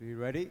We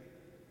ready?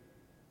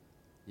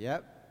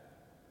 Yep.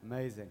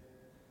 Amazing.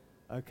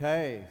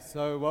 Okay,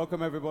 so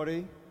welcome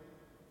everybody.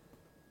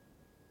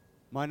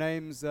 My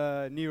name's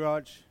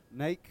Niraj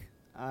Naik,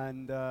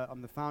 and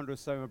I'm the founder of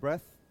Soma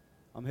Breath.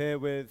 I'm here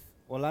with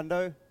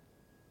Orlando,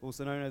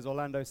 also known as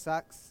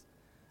OrlandoSax,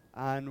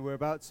 and we're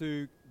about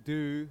to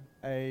do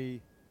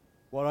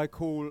what I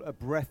call a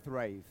breath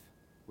rave,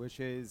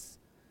 which is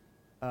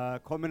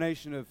a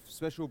combination of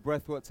special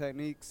breathwork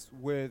techniques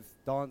with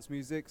dance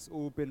musics,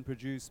 all been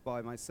produced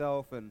by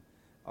myself and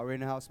our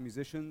in-house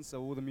musicians,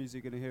 so all the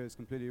music you're going to hear is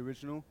completely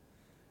original.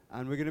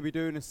 And we're going to be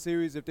doing a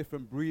series of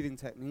different breathing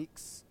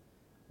techniques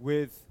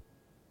with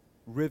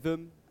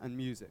rhythm and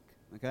music,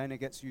 okay? And it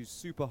gets you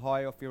super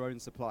high off your own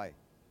supply,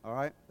 all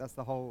right? That's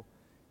the whole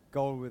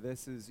goal with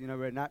this is, you know,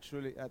 we're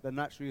at the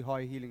Naturally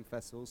High Healing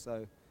Festival,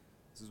 so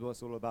this is what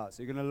it's all about.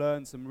 So you're going to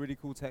learn some really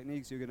cool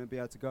techniques you're going to be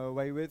able to go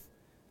away with,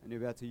 and you'll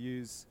be able to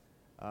use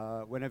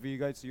whenever you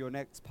go to your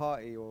next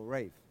party or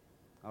rave.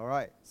 All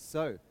right,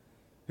 so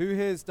who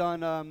here's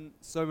done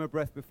Soma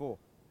Breath before?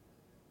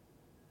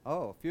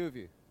 Oh, a few of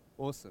you.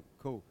 Awesome,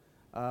 cool.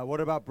 What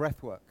about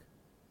breath work?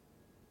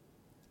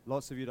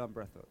 Lots of you done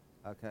breath work.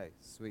 Okay,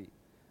 sweet.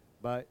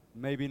 But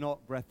maybe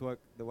not breath work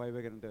the way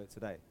we're going to do it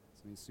today.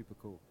 It's going to be super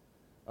cool.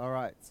 All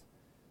right,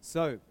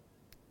 so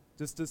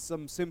just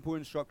some simple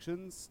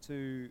instructions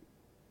to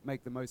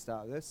make the most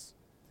out of this.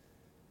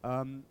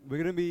 We're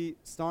going to be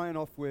starting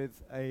off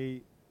with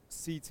a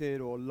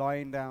seated or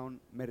lying down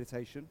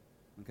meditation,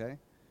 okay,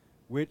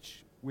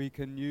 which we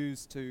can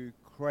use to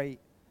create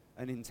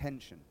an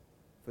intention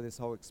for this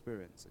whole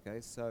experience,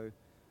 okay? So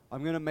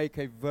I'm going to make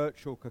a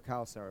virtual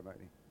cacao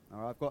ceremony.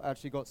 All right, I've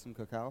actually got some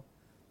cacao,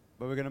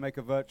 but we're going to make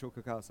a virtual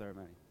cacao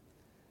ceremony.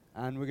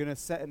 And we're going to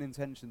set an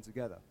intention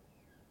together.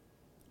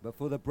 But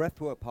for the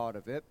breathwork part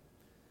of it,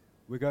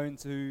 we're going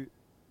to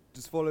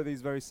just follow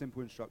these very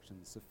simple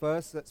instructions. So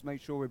first, let's make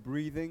sure we're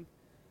breathing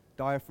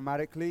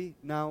diaphragmatically.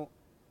 Now,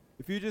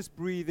 if you just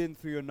breathe in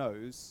through your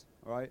nose,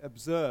 all right,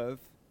 observe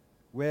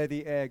where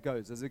the air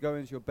goes. Does it go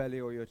into your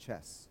belly or your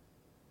chest?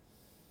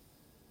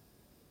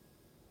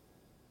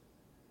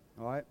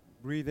 All right,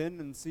 breathe in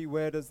and see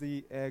where does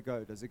the air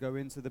go. Does it go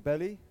into the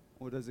belly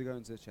or does it go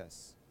into the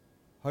chest?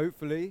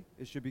 Hopefully,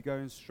 it should be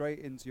going straight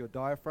into your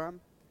diaphragm.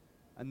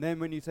 And then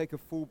when you take a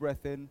full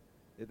breath in,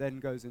 it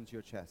then goes into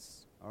your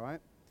chest, all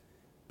right?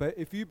 But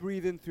if you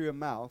breathe in through your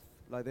mouth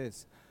like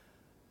this,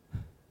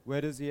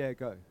 where does the air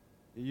go?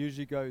 It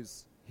usually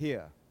goes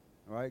here,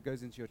 all right? It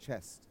goes into your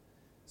chest.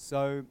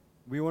 So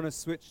we want to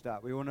switch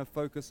that. We want to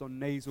focus on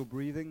nasal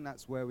breathing.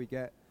 That's where we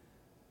get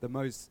the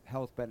most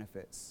health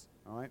benefits,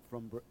 all right,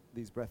 from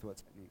these breathwork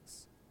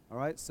techniques, all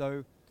right?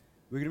 So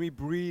we're going to be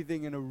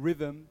breathing in a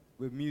rhythm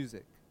with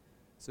music.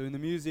 So in the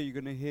music, you're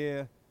going to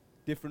hear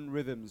different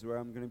rhythms where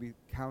I'm going to be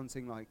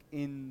counting like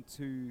in,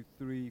 2,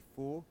 3,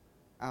 4,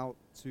 out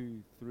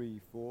 2, 3,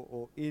 4,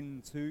 or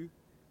in 2,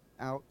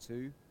 out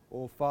 2,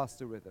 or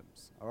faster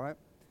rhythms, all right?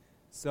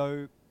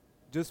 So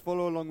just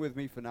follow along with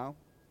me for now.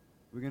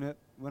 We're going to,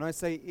 when I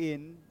say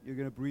in, you're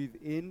going to breathe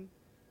in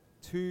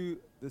to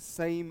the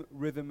same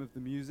rhythm of the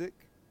music,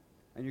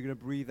 and you're going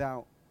to breathe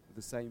out with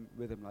the same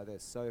rhythm like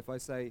this. So if I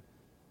say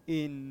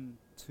in,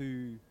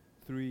 2,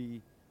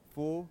 3,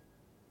 4,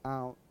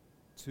 out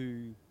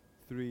 2,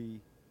 3,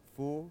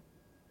 4,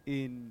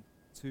 in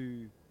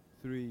 2,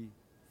 3,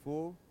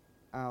 4,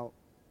 out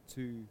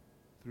 2,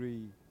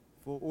 3,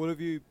 4. All of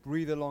you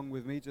breathe along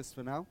with me just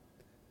for now.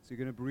 So you're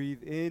going to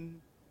breathe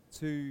in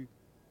 2,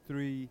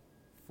 3,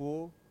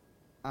 4,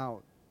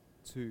 out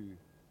 2,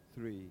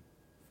 3,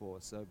 4.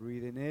 So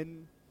breathing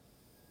in,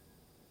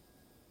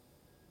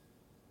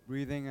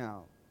 breathing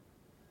out.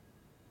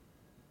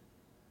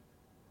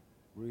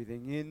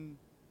 Breathing in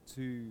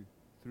 2,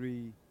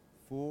 3,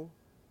 4,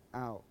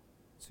 out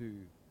 2,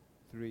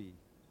 3,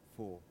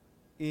 4.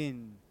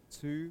 In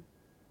 2,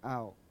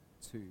 out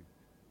 2.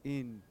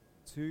 In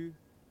 2,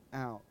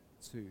 out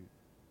 2.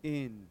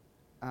 In,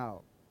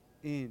 out,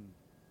 in,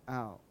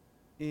 out,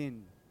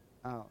 in,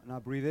 out. Now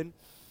breathe in.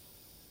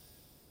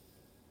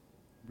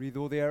 Breathe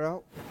all the air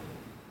out.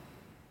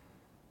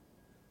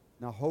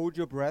 Now hold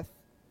your breath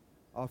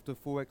after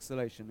full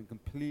exhalation and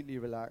completely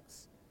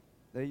relax.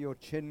 Let your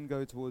chin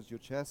go towards your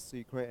chest so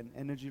you create an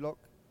energy lock.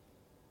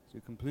 So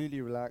you're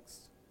completely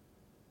relaxed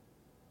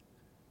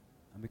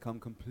and become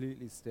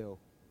completely still.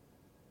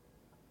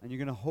 And you're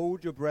going to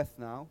hold your breath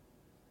now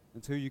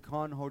until you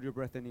can't hold your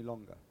breath any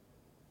longer.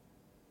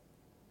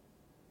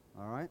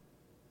 All right?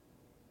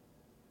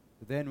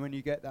 But then when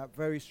you get that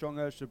very strong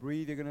urge to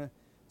breathe, you're going to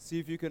see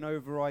if you can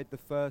override the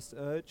first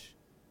urge,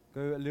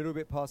 go a little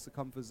bit past the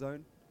comfort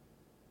zone,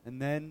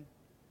 and then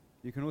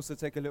you can also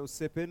take a little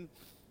sip in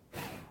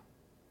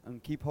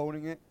and keep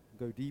holding it,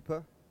 go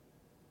deeper.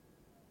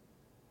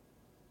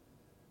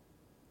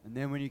 And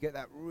then when you get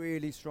that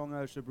really strong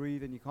urge to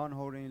breathe and you can't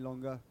hold it any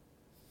longer,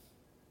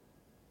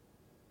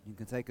 you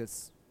can take a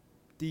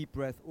deep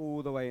breath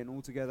all the way in,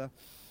 all together.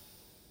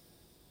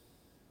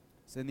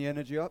 Send the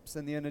energy up,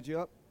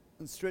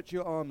 and stretch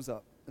your arms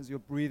up. As you're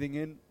breathing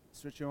in,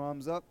 stretch your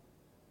arms up.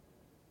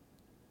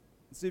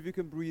 And see if you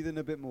can breathe in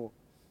a bit more.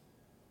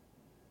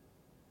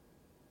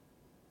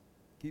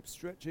 Keep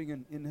stretching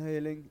and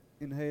inhaling,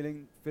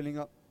 filling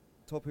up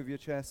top of your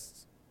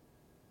chest,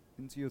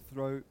 into your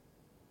throat,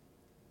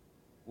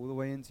 all the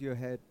way into your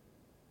head.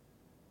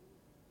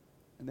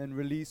 And then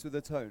release with a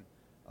tone.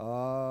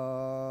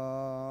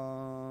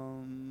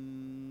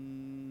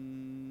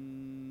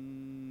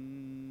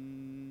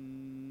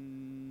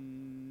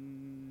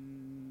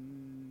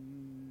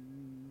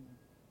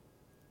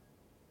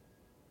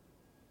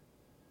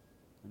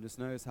 And just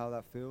notice how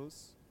that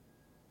feels.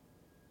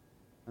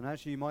 And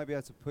actually you might be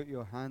able to put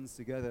your hands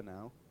together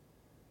now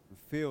and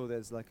feel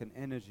there's like an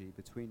energy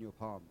between your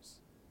palms.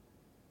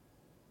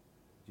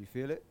 Do you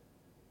feel it?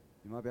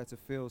 You might be able to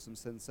feel some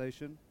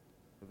sensation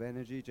of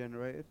energy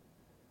generated.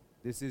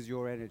 This is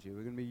your energy.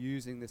 We're going to be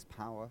using this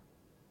power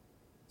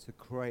to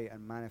create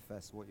and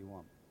manifest what you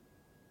want.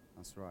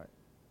 That's right.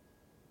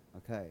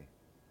 Okay.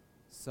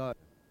 So,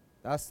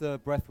 that's the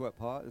breathwork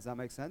part. Does that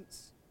make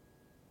sense?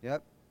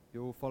 Yep.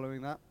 You're all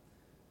following that?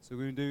 So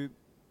we're going to do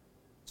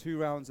 2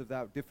 rounds of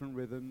that, different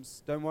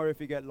rhythms. Don't worry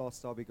if you get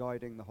lost. I'll be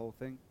guiding the whole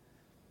thing.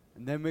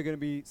 And then we're going to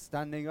be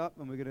standing up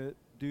and we're going to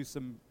do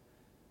some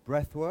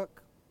breath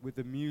work with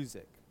the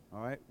music.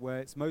 All right? Where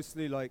it's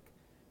mostly like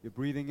you're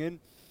breathing in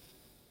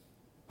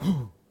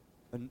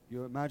and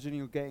you're imagining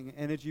you're getting an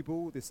energy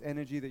ball, this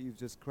energy that you've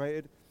just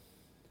created,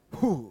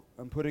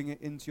 and putting it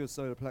into your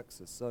solar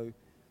plexus. So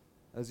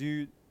as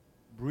you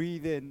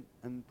breathe in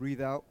and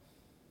breathe out,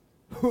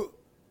 you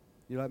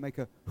like make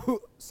a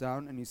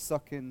sound and you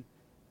suck in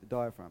the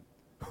diaphragm.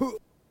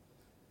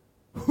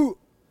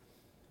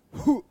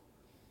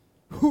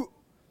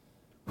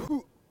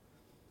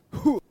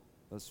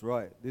 That's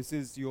right. This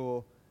is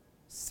your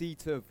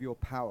seat of your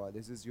power.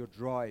 This is your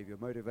drive, your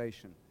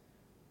motivation.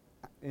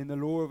 In the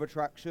law of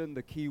attraction,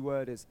 the key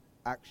word is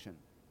action.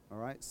 All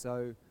right?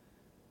 So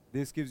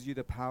this gives you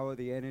the power,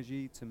 the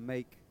energy to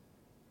make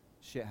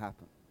shit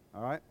happen.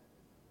 All right?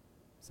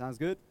 Sounds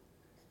good?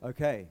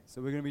 Okay.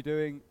 So we're going to be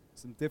doing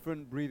some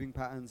different breathing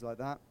patterns like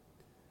that.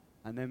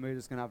 And then we're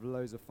just going to have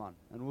loads of fun.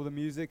 And all the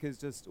music is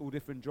just all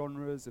different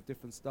genres of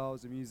different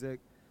styles of music.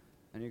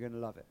 And you're going to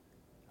love it.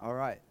 All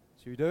right.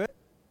 Should we do it?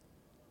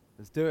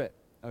 Let's do it.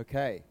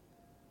 Okay.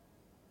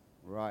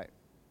 Right.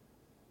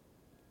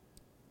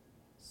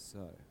 So.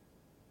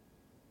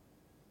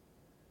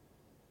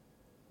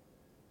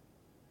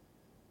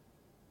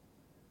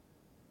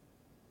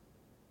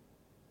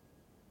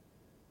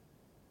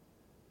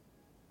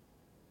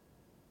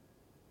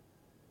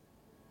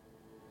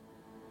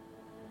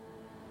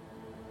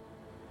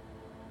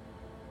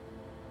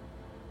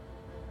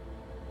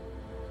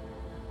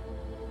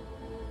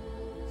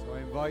 So I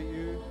invite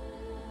you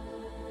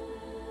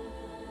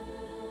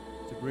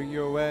to bring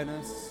your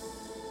awareness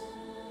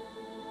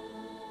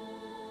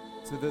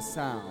to the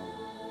sound.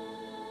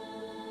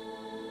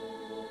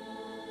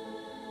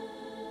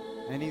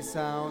 Any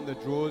sound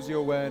that draws your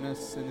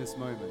awareness in this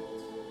moment.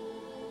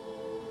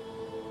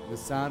 The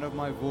sound of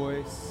my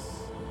voice,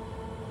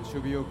 that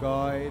should be your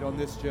guide on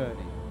this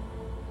journey.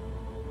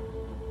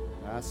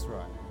 That's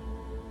right.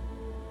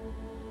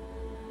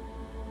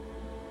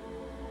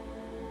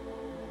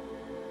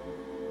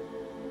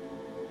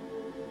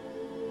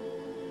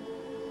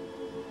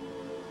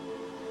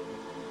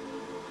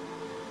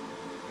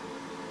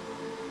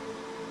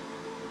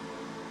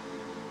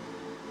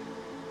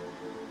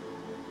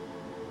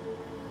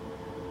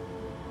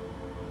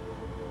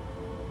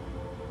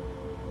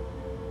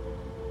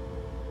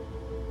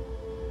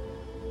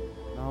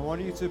 I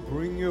want you to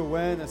bring your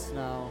awareness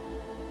now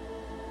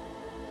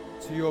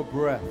to your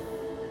breath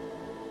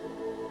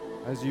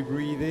as you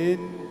breathe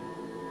in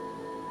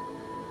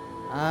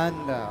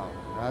and out.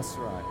 That's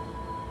right.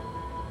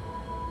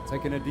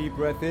 Taking a deep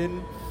breath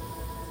in,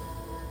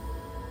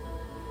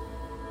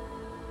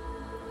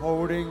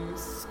 holding,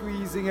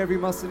 squeezing every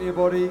muscle in your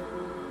body,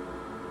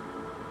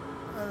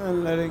 and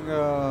then letting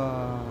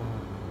go.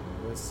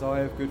 A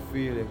sigh of good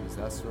feelings.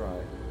 That's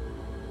right.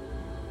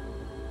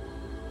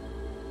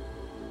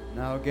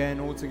 Now again,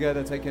 all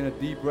together, taking a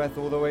deep breath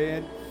all the way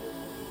in.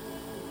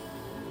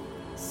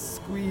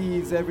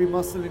 Squeeze every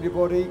muscle in your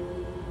body,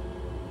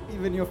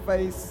 even your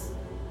face.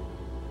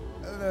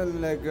 And then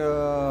let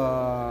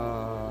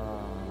go.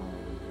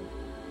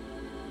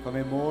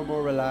 Becoming more and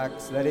more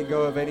relaxed, letting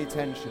go of any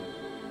tension.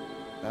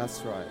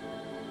 That's right.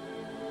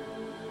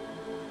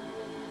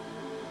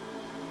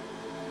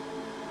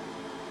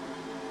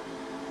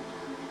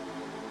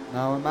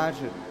 Now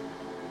imagine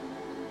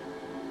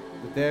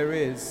that there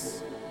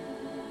is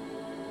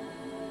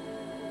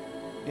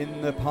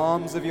in the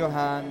palms of your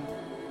hand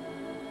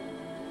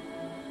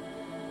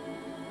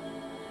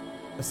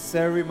a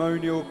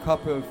ceremonial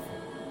cup of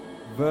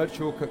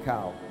virtual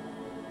cacao.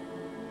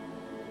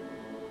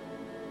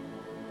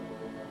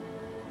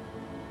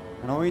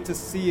 And I want you to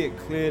see it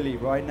clearly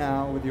right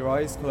now with your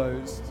eyes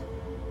closed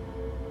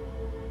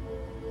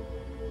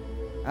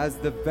as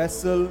the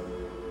vessel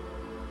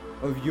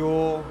of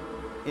your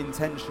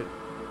intention.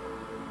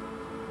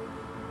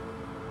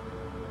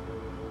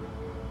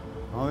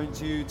 I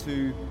want you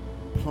to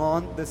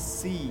plant the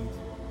seed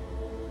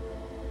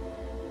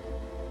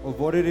of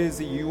what it is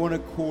that you want to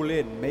call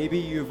in. Maybe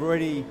you've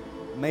already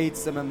made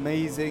some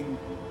amazing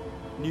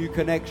new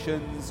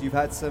connections. You've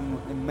had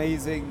some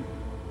amazing,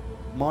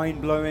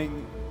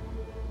 mind-blowing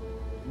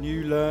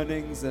new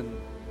learnings and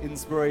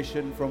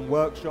inspiration from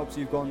workshops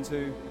you've gone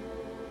to.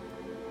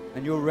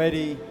 And you're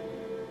ready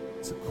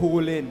to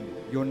call in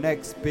your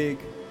next big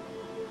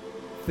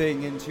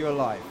thing into your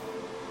life.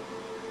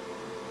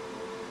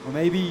 Or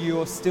maybe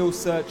you're still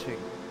searching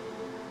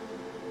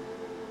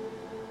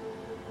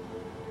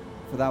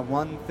for that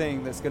one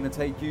thing that's going to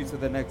take you to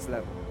the next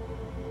level.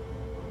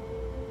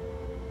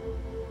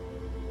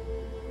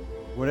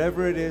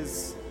 Whatever it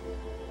is,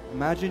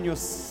 imagine you're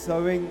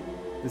sowing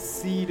the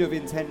seed of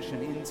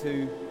intention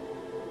into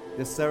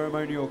the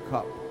ceremonial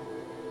cup.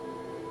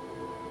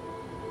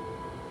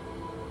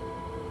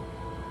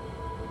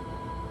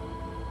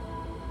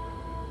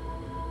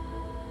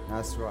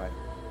 That's right.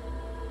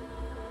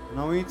 And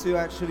I want you to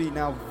actually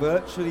now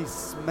virtually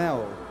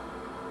smell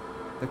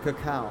the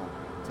cacao.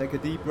 Take a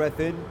deep breath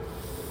in.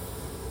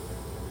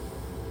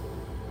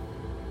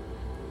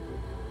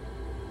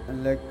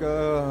 And let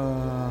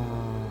go.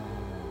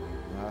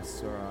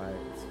 That's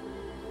right.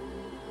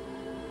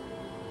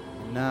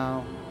 And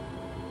now,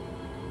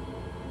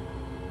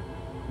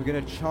 we're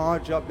going to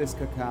charge up this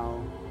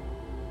cacao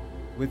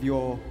with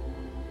your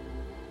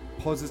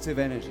positive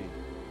energy.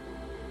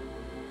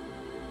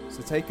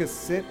 So take a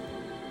sip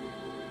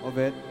of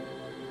it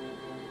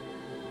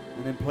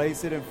and then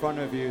place it in front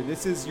of you.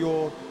 This is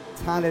your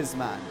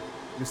talisman,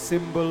 the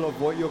symbol of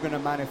what you're going to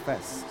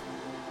manifest.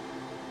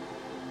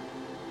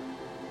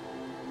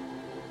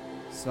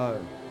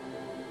 So,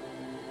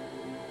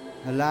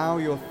 allow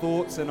your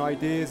thoughts and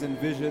ideas and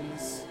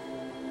visions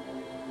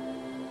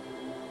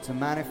to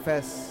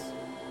manifest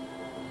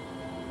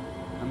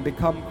and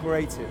become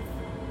creative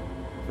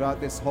throughout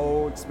this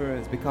whole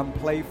experience. Become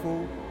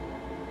playful,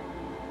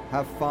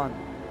 have fun.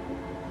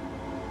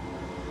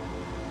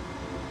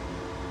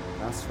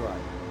 That's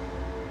right.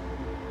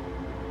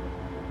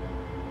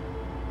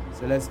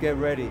 So let's get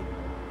ready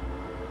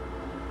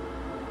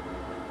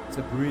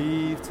to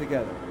breathe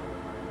together.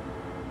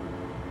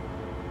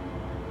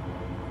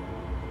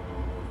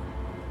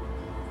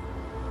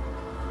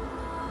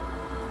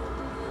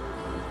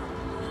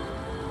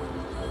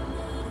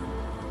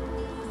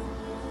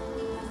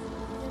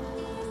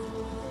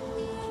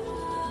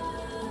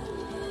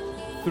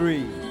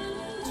 Three,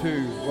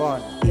 two,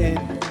 one, in.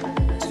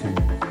 2,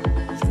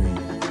 3,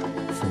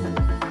 4.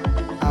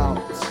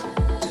 Out.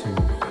 2,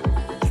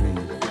 3,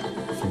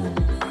 4.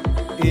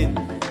 In.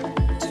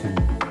 2,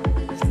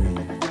 3,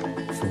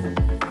 4.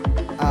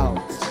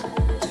 Out.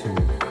 2,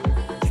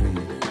 3,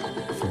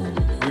 4.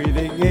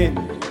 Breathing in.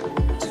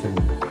 2,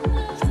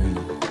 3,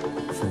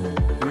 4.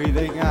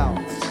 Breathing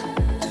out.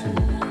 2,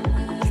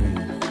 3,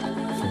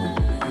 4.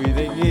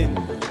 Breathing in.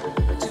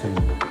 2,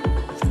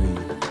 3,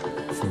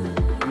 4.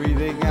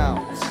 Breathing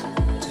out. 2,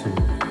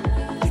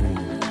 3,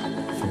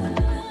 4.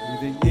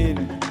 Breathing in.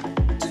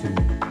 2,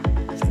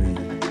 3,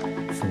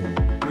 4.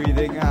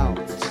 Breathing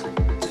out.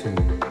 2,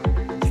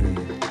 3,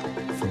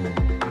 4.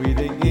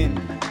 Breathing in.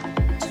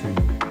 2,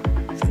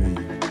 3,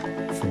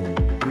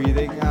 4.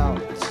 Breathing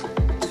out.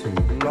 2,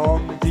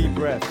 Long deep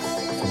breaths.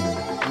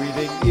 4.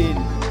 Breathing in.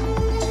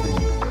 2,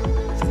 3,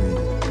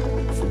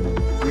 4.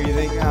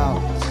 Breathing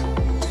out.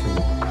 2,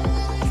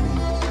 3,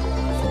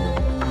 4.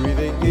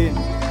 Breathing in.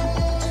 2,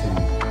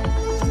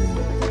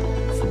 3,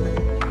 4.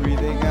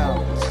 Breathing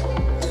out.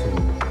 2,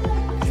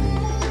 3,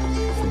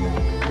 4.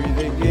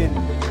 Breathing in.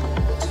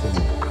 2,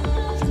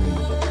 3,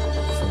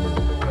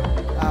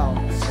 4.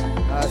 Out.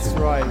 That's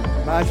right.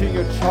 Imagine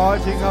you're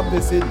charging up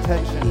this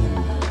intention.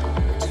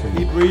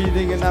 Keep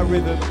breathing in that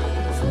rhythm.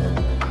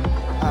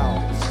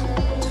 Out.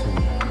 2,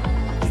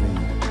 3,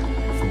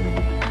 4.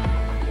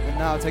 And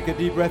now take a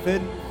deep breath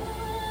in.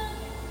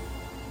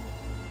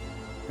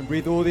 And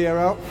breathe all the air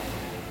out.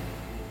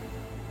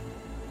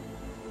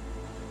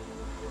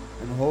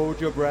 And hold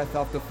your breath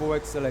after full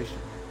exhalation.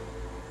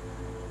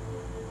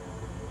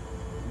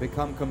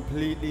 Become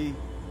completely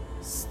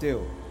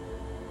still.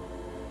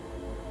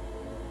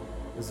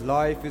 As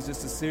life is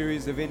just a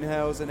series of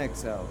inhales and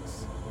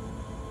exhales.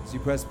 As you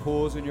press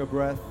pause on your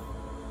breath,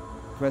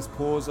 press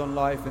pause on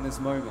life in this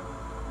moment.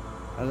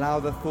 Allow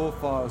the thought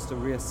files to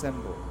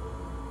reassemble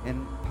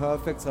in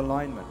perfect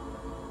alignment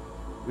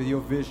with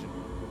your vision.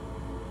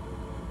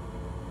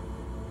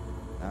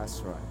 That's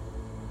right.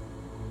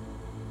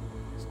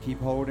 Just keep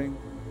holding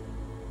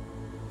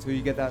until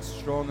you get that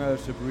strong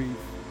urge to breathe.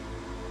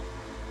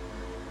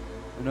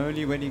 And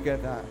only when you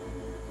get that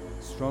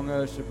strong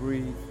urge to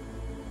breathe,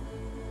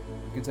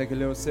 you can take a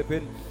little sip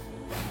in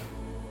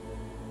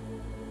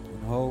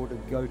and hold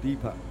and go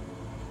deeper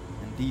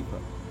and deeper.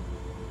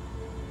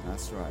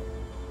 That's right.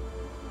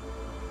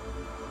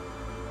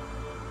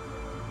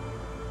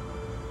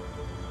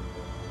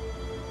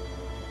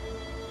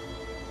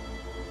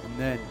 And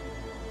then,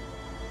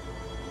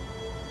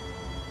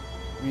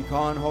 when you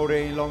can't hold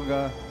it any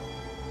longer,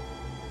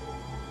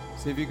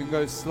 see if you can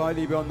go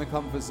slightly beyond the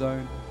comfort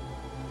zone.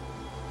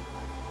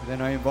 And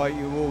then I invite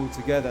you all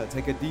together.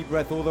 Take a deep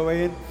breath all the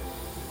way in.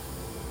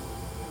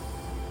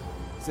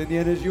 Send the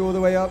energy all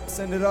the way up.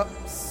 Send it up.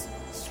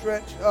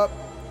 stretch up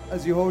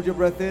as you hold your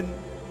breath in.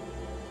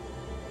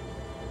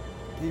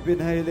 Keep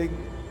inhaling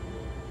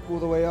all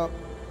the way up.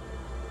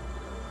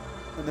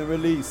 And then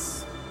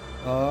release.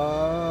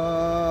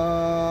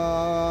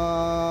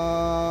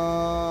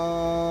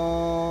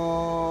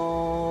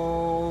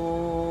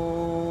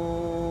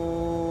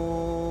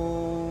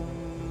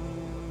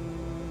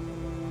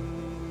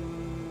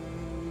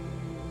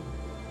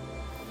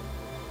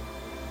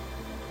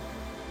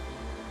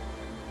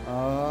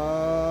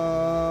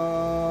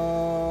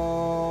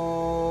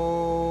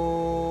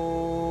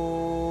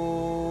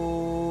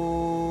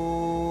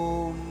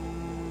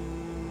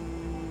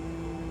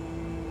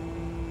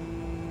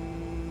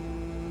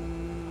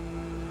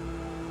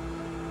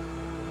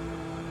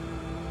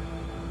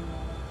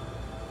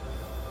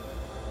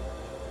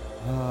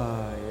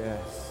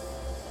 Yes.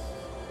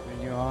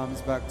 Bring your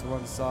arms back to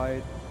one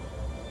side.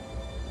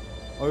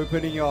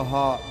 Opening your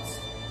heart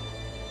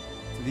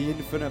to the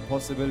infinite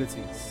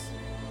possibilities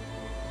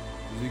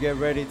as you get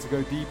ready to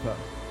go deeper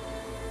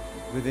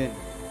within.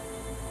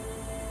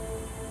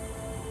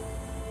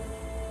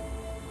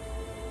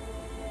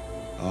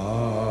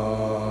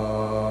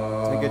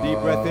 Take a deep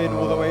breath in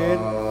all the way in.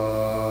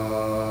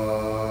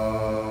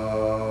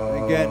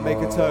 And again, make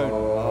a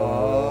tone.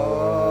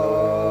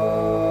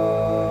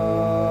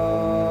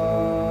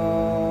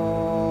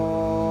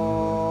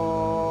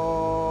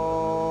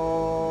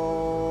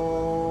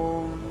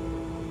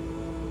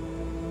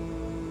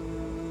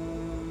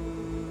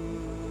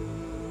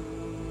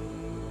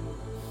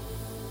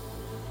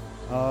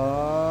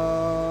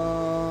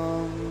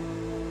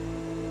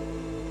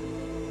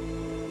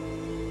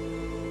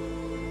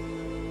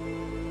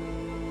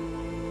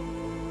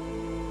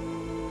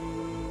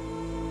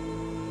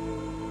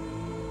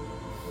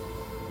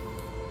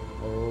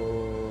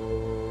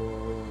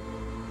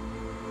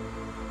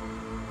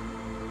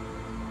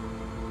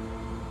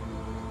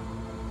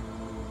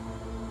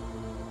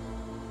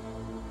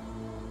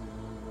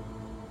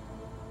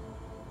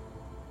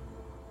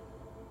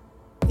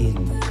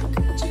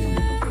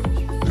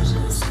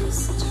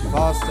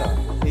 Faster.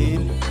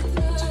 In.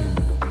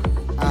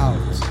 Out.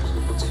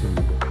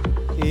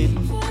 In.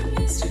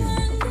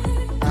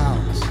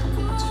 Out.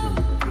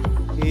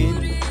 In.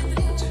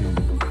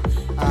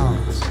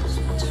 Out.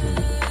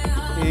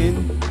 In.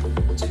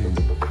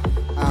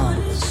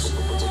 Out.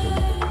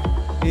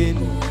 In.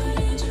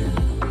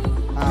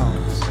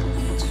 Out.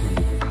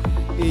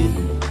 In.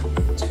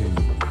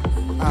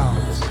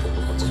 Out.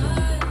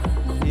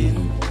 In.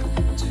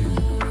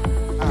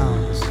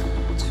 Out.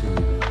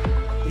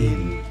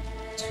 In.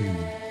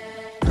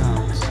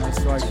 Out.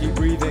 That's right, keep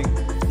breathing.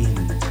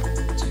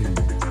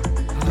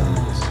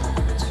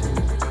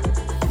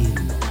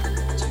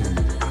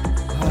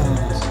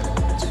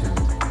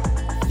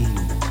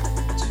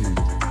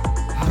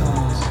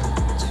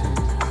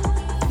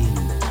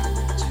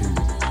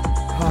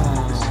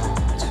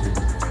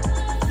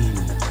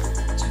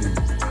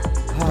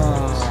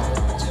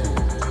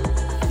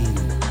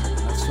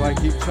 That's right,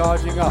 keep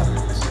charging up.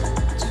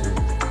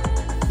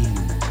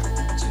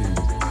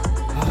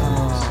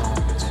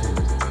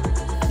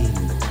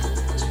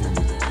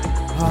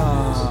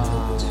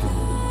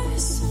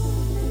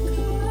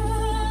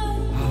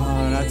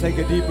 Now take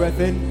a deep breath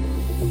in.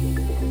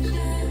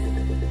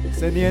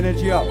 Send the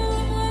energy up.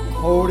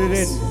 Hold it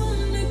in.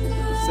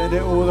 Send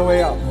it all the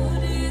way up.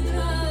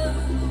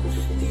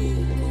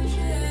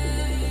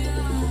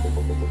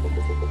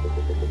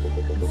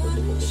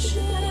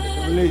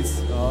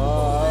 Release.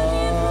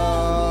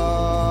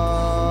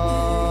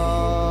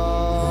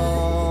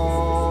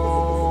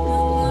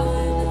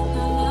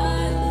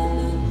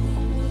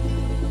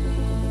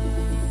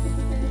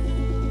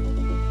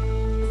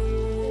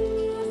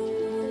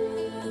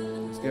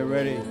 Get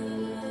ready.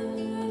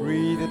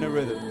 Breathe in a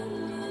rhythm.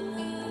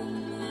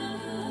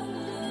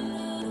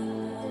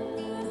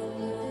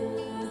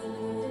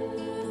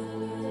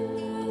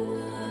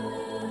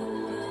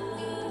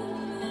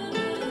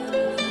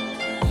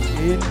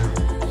 In,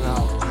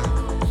 out.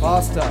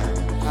 Faster,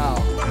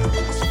 out.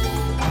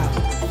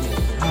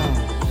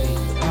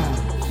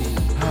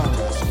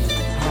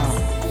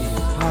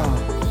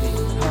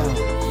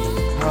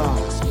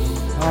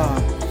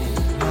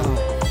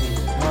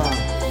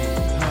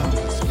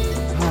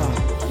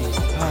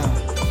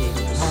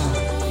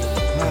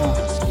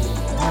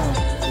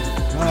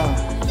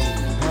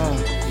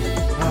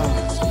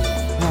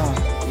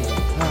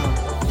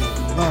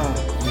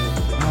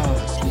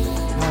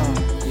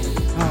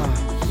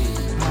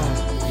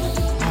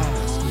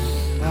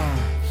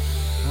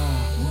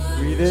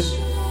 Breathe in.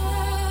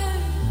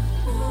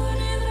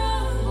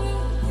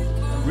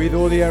 And breathe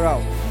all the air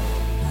out.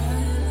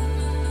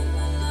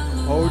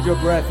 Hold your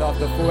breath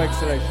after full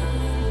exhalation.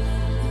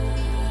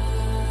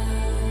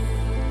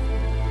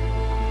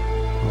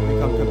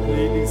 Become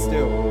completely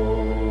still.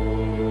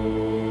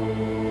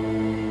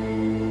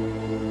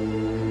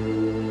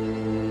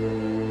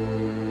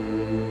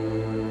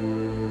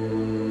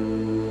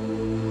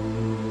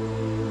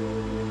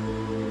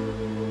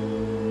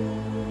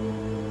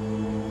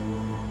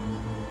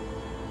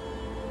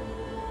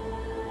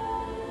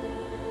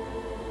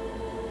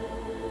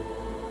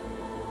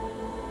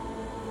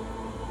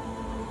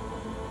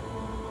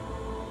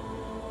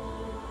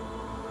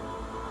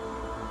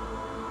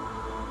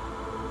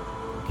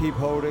 keep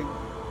holding.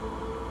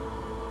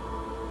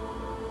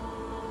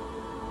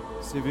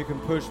 See if you can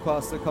push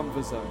past the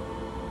comfort zone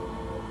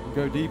and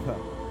go deeper.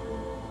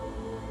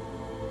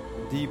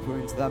 Deeper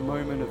into that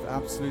moment of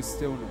absolute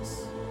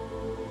stillness.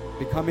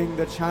 Becoming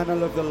the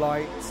channel of the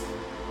light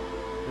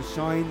that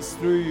shines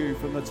through you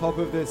from the top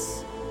of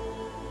this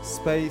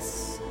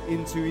space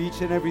into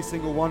each and every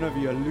single one of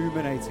you,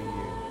 illuminating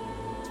you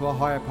to a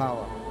higher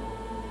power.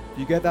 If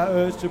you get that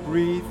urge to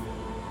breathe,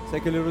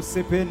 take a little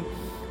sip in,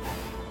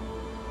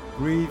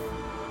 breathe,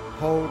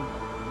 hold,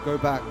 and go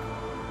back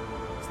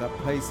to that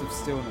place of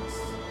stillness.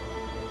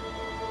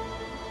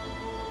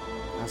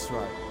 That's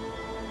right.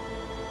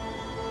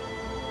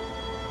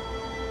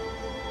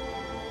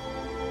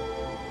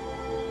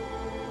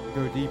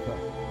 Go deeper.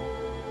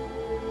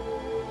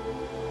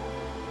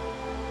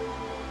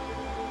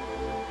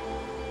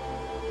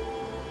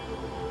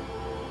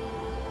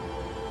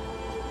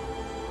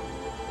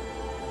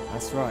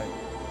 That's right.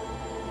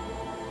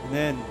 And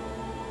then,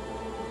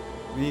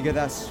 when you get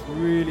that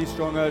really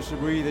strong urge to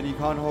breathe and you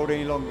can't hold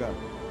any longer,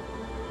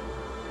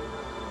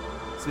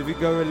 so if you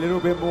go a little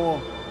bit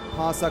more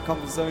past that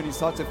comfort zone, you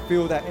start to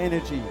feel that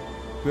energy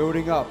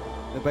building up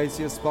the base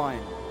of your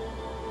spine.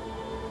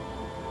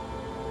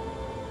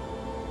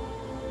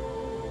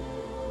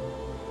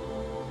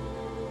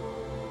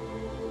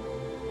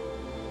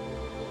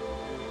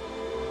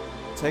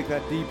 Take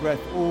that deep breath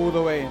all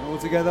the way in, all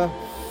together.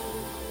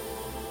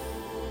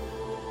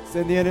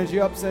 Send the energy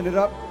up, send it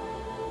up.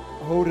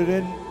 Hold it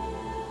in.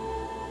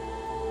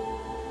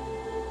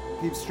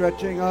 Keep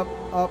stretching up,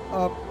 up,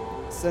 up,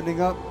 sending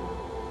up.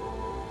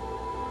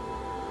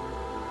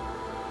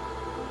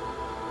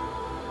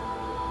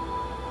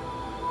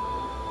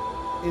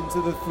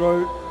 Into the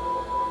throat,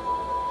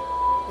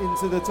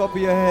 into the top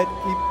of your head,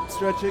 keep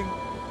stretching.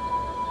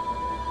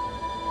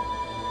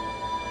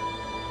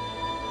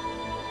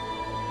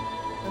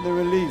 And the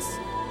release.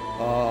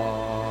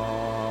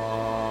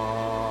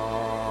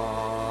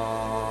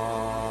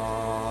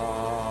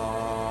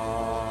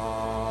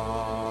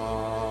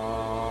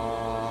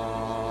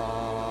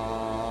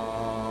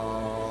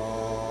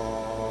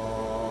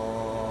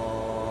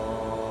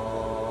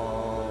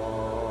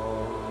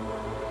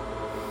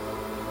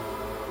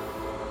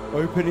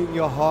 Opening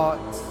your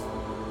heart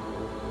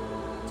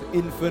to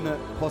infinite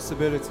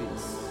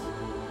possibilities.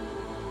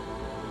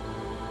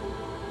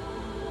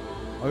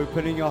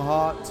 Opening your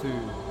heart to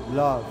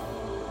love,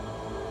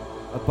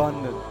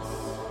 abundance,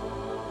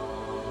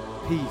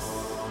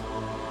 peace,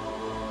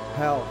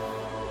 health,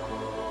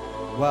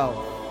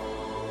 wealth.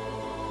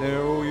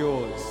 They're all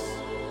yours.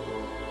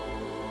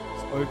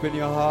 So open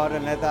your heart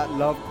and let that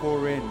love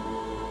pour in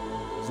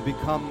to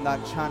become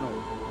that channel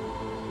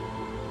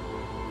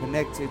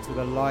connected to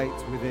the light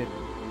within.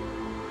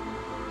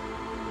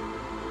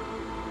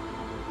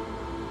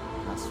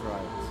 That's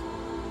right.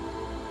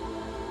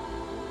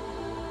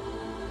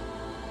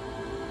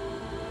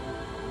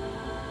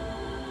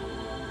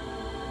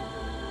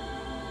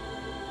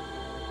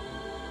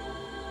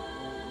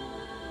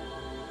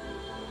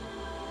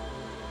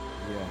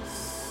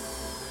 Yes.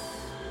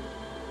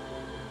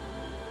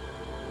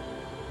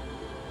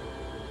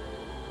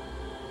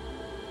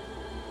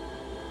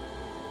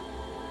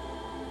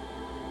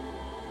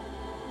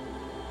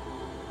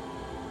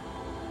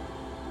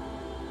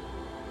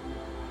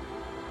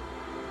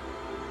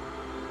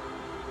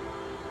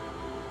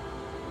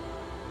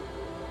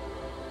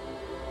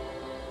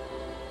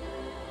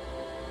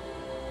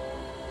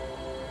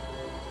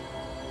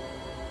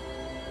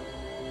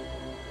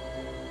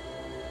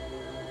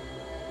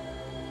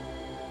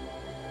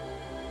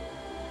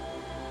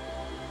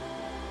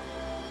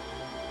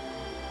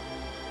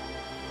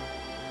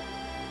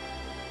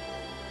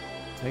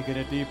 Taking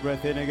a deep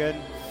breath in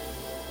again.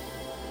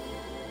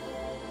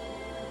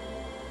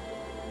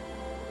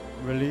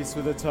 Release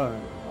with a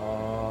tone.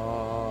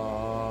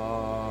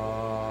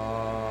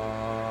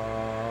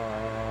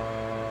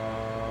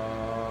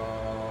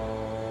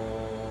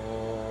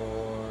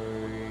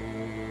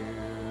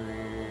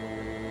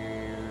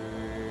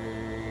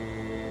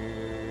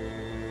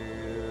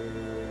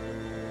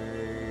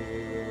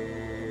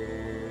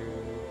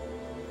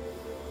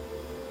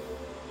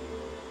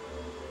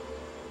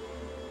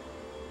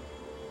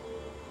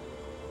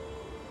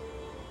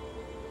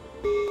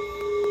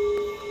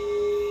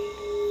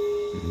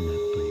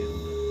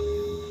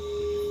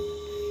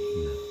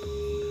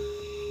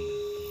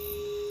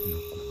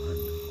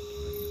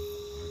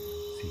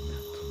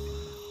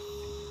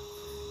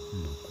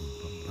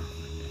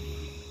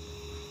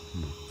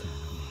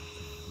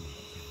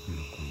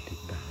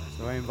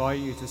 So I invite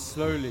you to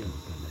slowly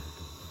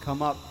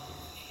come up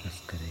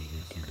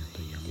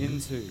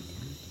into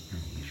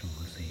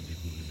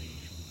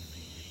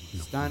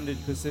standard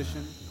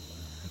position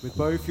with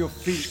both your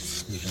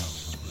feet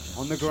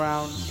on the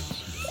ground,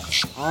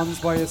 arms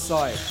by your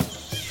side.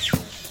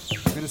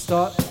 You're going to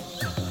start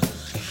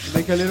to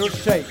make a little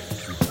shake.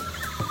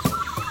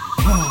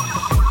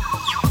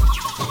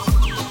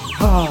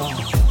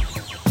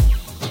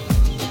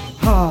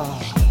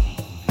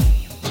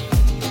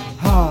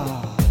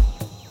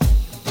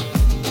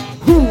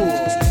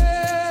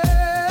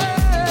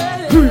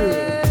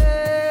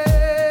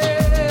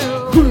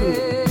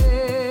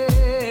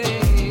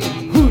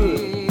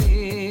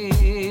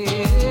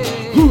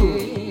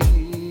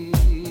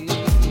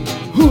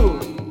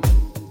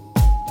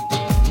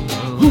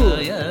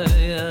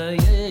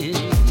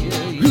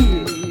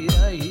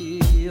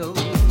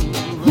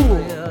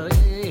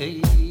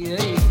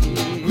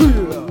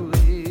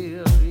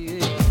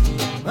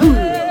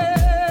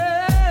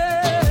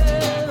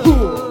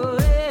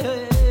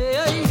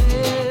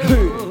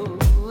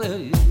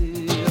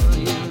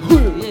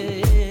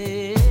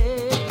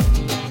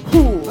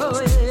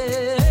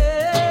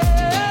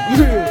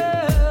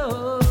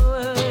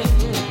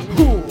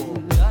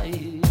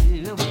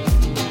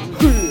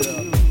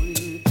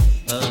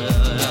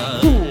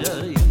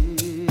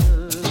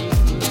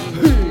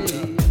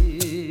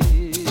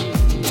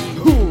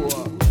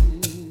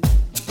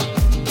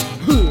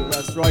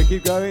 right,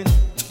 keep going.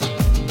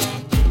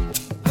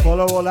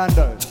 Follow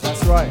Orlando.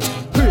 That's right.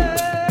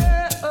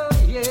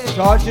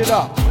 Charge it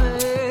up.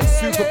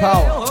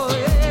 Superpower.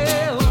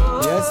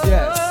 Yes,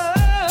 yes.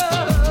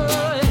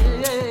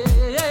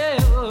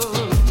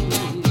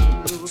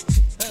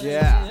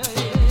 Yeah.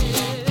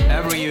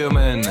 Every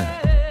human,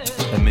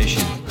 a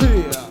mission.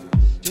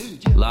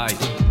 Light,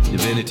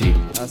 divinity,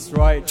 That's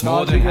right.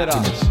 more than Charging it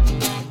up.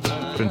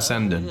 happiness,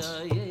 transcendence,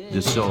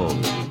 the soul.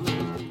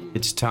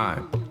 It's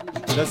time.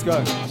 Let's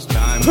go. It's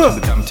time to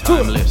become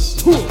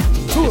timeless.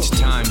 It's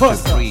time to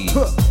free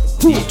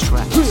the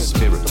attractive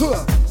spirit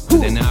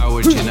within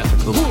our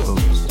genetical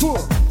codes.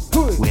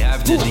 We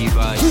have the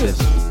devices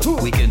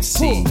we can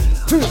see,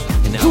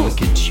 and now we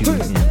can tune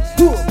in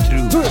through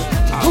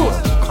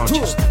our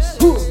consciousness,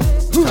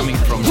 coming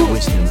from the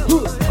wisdom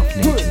of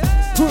nature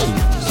to us.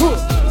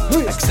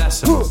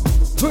 Accessible,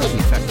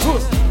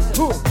 effective,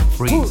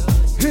 free,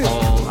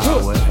 all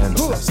our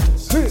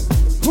ancestors,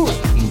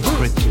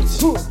 encrypted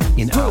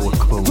in our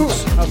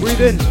codes. Now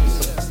breathe in.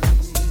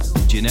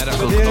 Genetical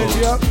Put the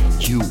energy up.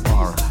 codes. You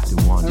are the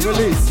one And to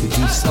release.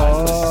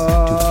 decipher, to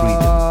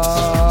freedom,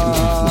 to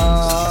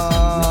influence,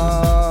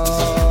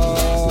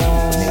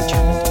 witness nature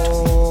and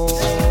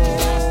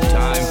between.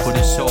 Time for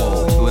the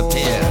soul to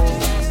appear,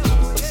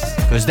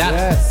 because that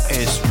Yes.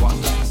 is what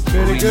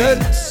Feeling remains good?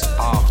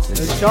 after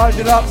Let's the charge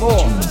it up more.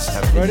 genes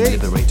have been Ready?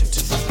 liberated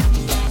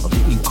of the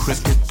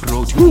encrypted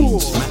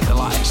proteins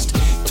metallized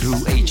through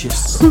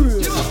ages.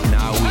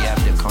 Now we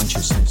have the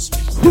consciousness,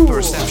 the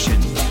perception,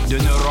 the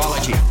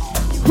neurology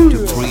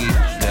to free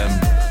them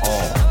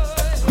all.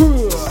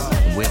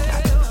 With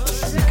that,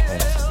 we can,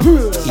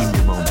 in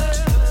the moment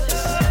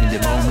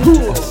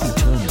of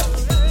eternity,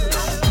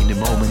 in the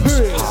moments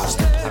past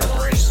the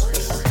paradise,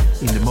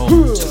 in the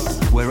moments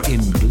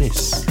wherein bliss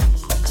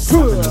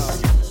suddenly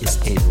is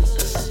able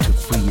to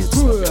free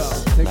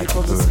itself Take like it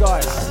from a the bird sky.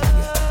 out of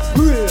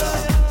the air.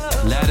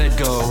 Let it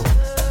go,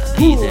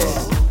 be there,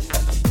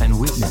 and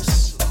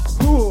witness,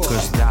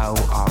 because thou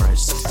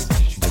arest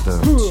the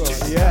birds,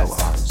 Yes. thou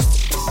arest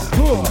the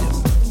freedom,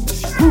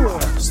 thou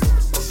arest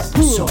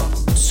the soul,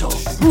 soul.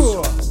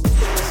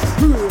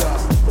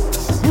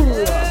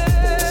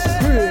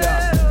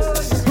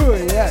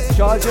 Yes,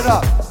 charge it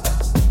up.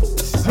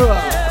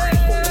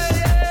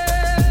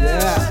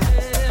 Yeah.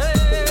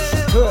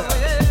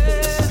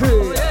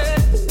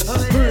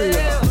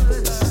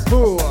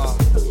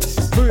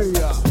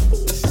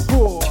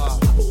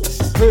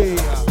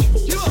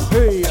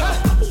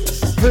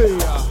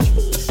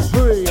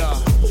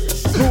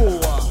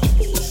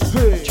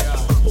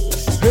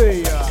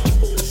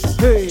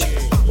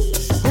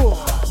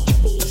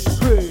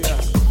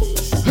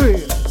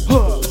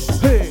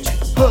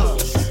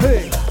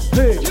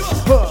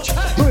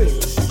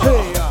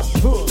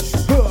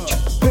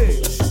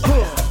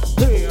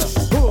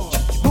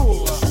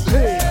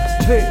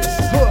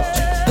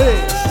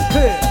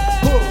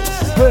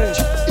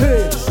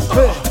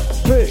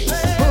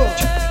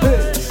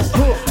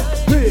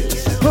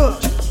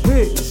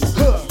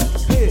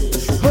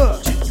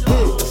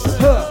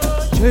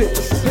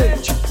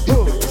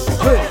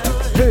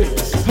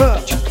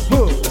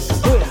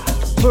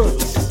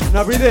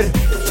 Now breathe in.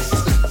 Get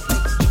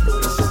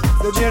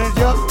the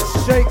energy up.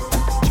 Shake.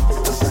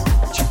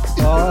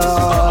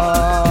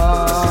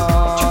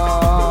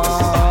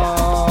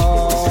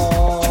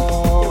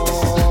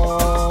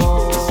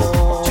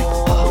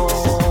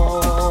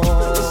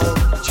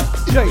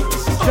 Shake,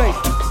 shake,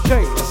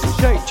 shake,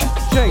 shake,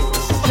 shake,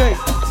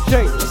 shake,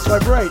 shake,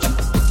 vibrate.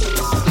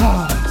 Ha,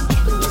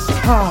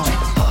 ha,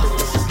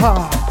 ha,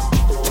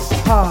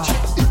 ha,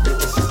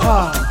 ha, ha,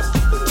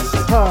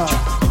 ha,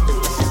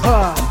 ha,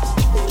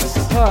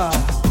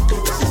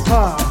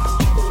 ha,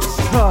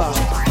 ha,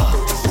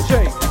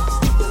 shake,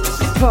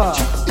 ha,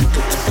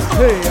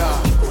 hey,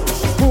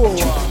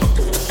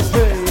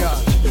 hey,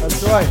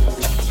 that's right.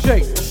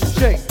 Shake,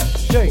 shake,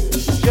 shake,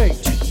 shake,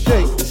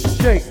 shake,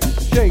 shake,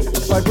 shake,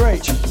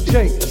 vibrate,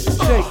 shake,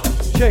 shake,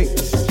 shake,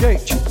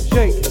 shake,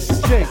 shake,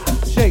 shake,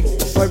 shake,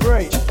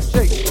 vibrate,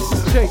 shake,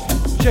 shake,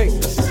 shake,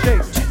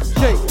 shake,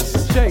 shake,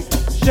 shake,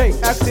 shake,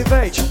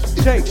 activate,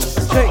 shake,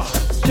 shake,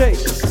 shake,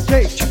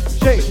 shake,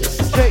 shake,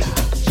 shake,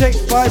 shake,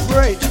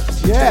 vibrate.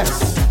 Yes.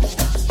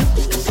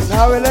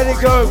 Now we let it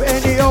go of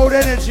any old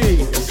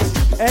energy,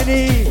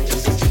 any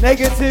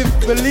negative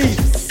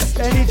beliefs,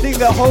 anything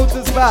that holds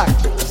us back.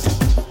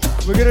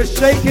 We're gonna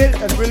shake it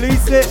and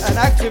release it and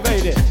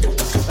activate it.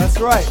 That's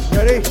right.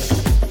 Ready?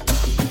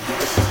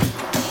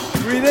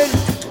 Breathe in.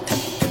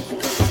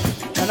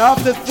 And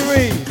after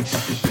 3,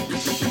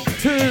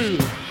 2,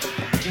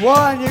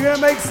 1, you're gonna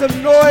make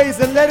some noise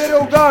and let it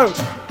all go.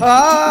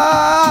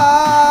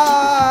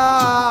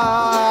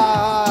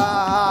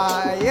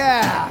 Ah,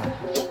 yeah.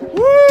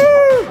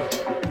 Woo!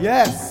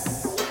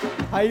 Yes.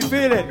 How you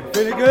feeling?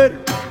 Feeling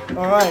good?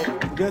 All right.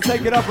 We're gonna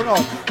take it up a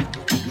notch.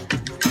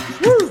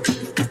 Woo!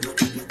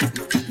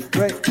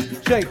 Great.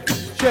 Shake,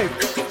 shake,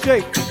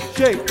 shake,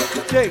 shake,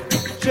 shake,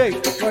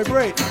 shake,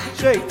 vibrate,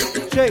 shake,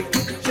 shake,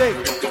 shake,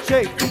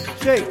 shake,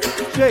 shake,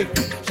 shake,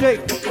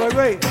 shake,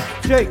 vibrate,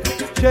 shake,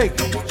 shake,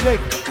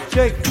 shake,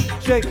 shake,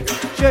 shake,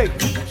 shake,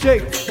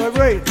 shake,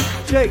 vibrate,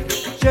 shake,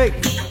 shake,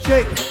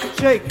 shake,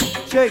 shake,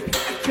 shake,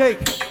 shake,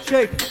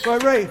 shake,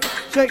 vibrate,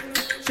 shake,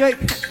 shake,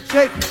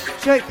 shake,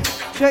 shake,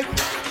 shake,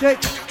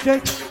 shake,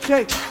 shake,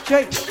 shake,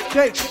 shake,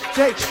 shake,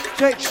 shake,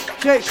 shake,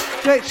 shake,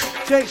 shake,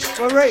 shake,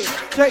 vibrate,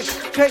 shake,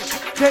 shake,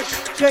 shake,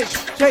 shake,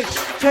 shake,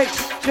 shake,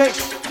 shake,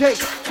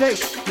 shake,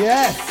 shake,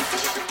 yes,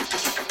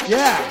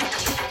 yeah.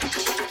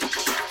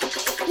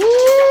 Woo!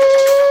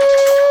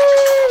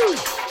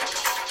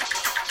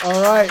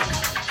 All right.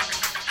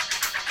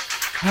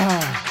 Ha,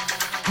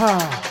 ha,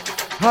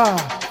 ha,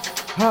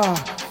 ha,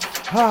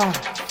 ha,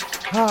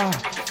 ha,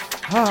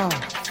 ha,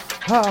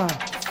 ha,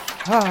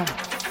 ha,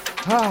 ha,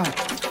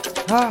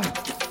 ha,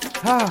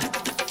 ha,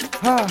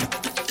 ha,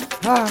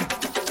 ha,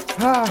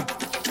 ha,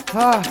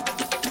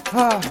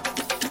 ha,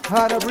 ha.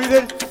 Now breathe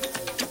in.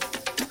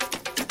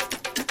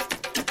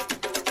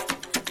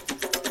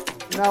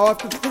 Now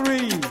after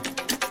 3,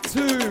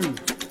 2,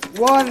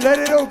 1, let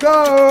it all go.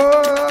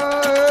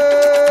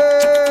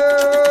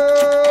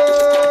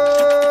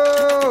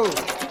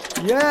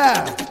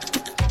 Yeah.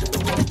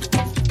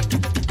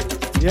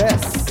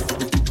 Yes.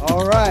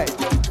 All right.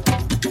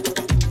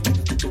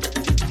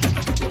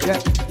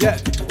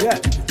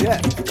 Yeah.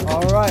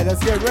 All right,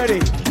 let's get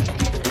ready.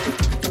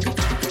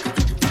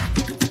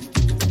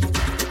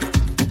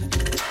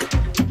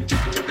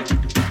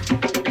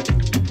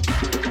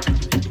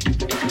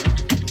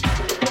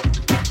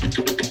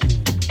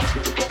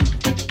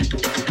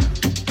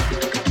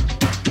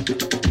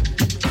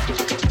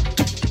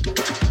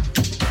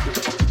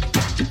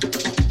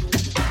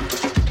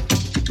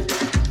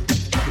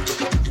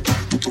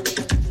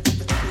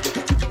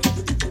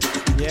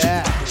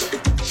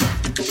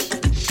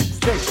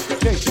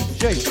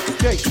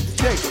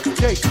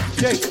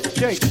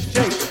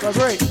 Shake,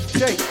 vibrate,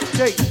 shake,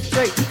 shake,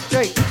 shake,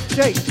 shake,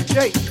 shake,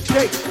 shake,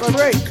 shake,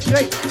 vibrate,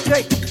 shake,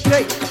 shake,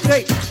 shake,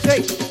 shake,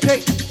 shake,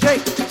 shake,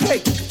 shake,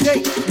 shake,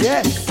 shake,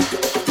 yes,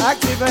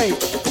 activate.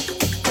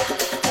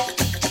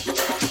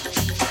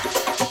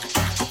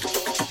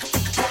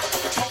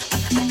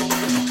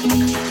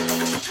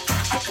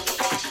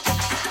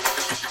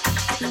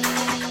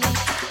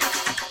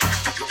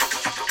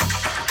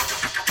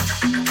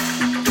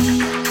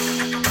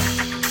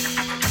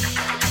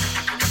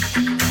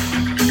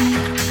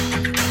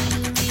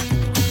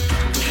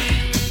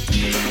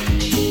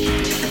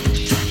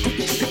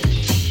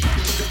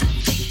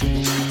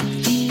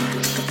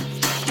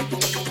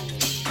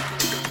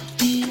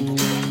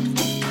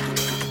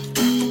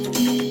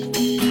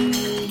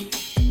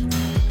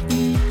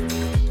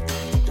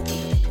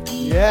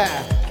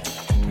 Yeah.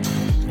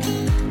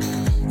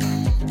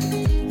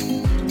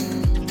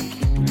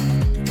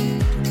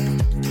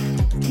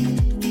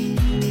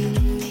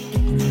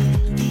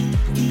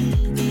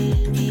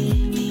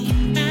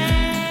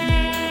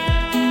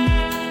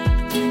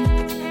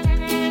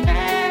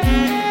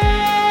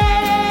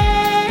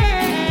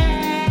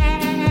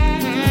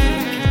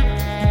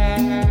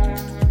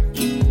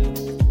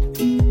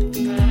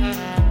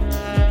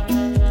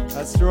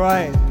 That's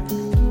right.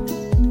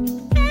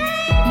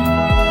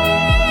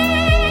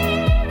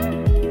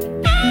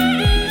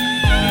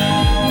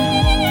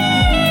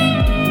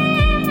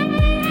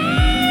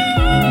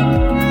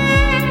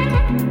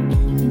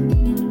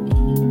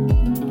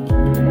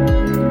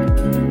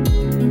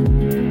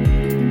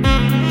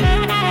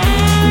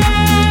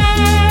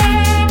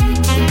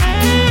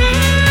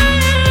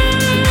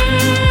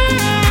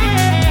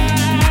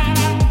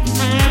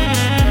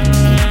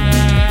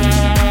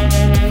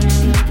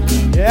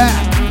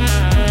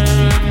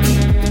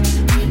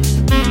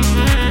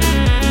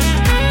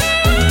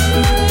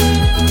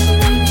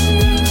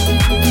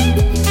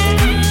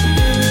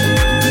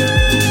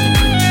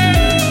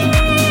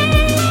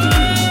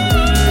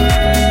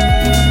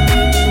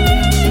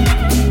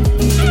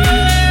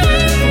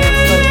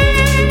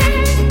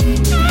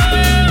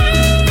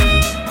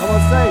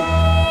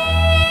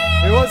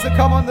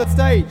 Come on the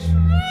stage.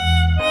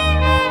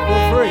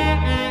 Feel free.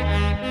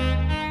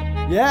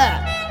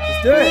 Yeah, let's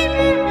do it.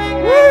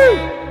 Woo!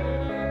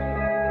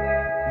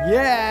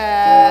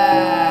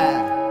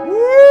 Yeah!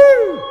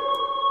 Woo!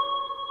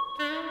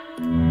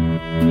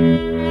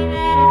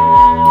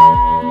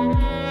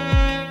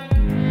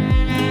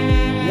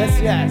 Yes,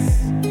 yes.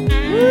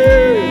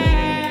 Woo!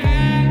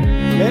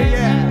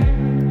 Yeah.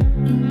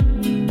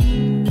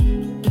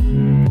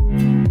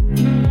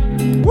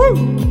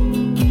 Woo!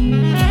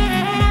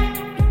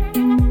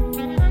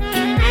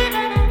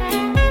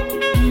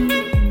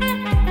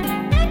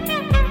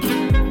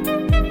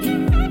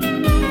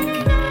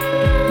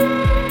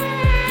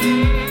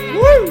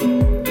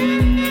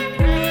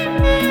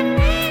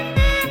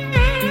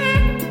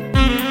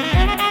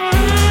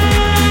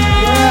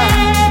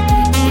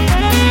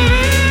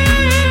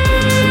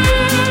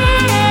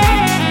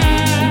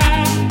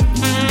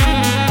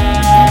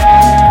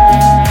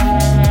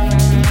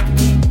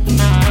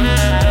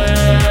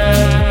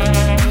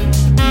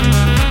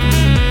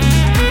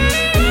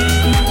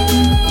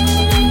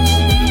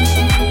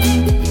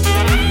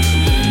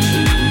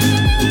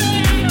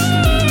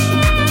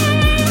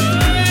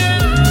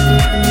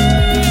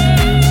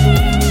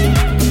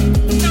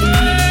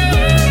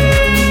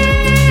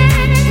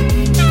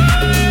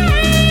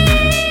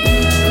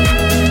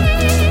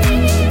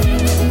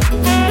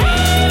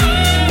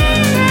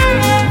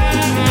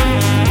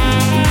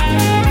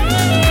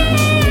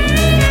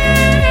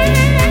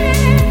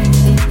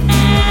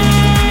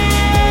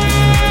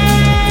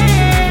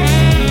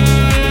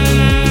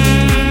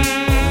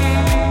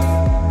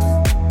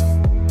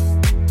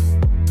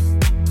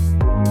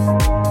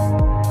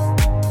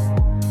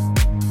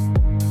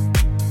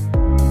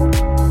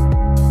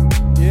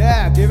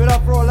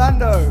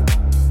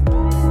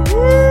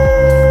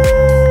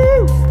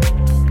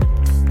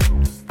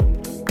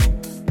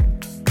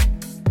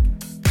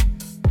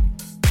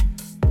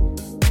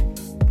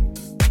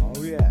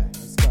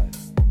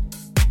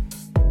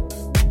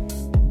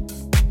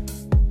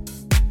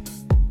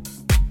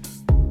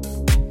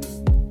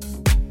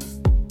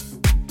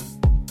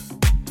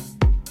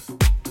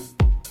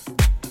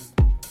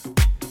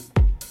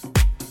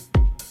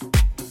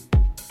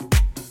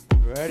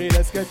 Ready?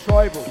 Let's get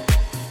tribal.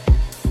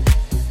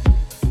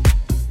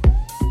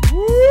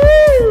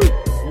 Woo!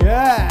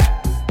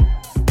 Yeah!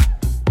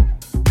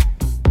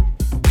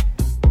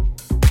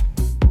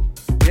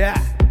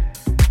 Yeah!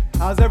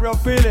 How's everyone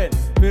feeling?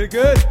 Feel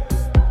good?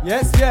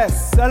 Yes,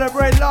 yes.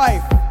 Celebrate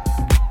life.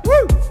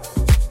 Woo!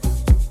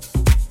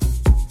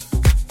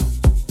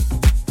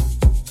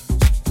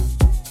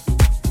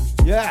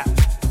 Yeah!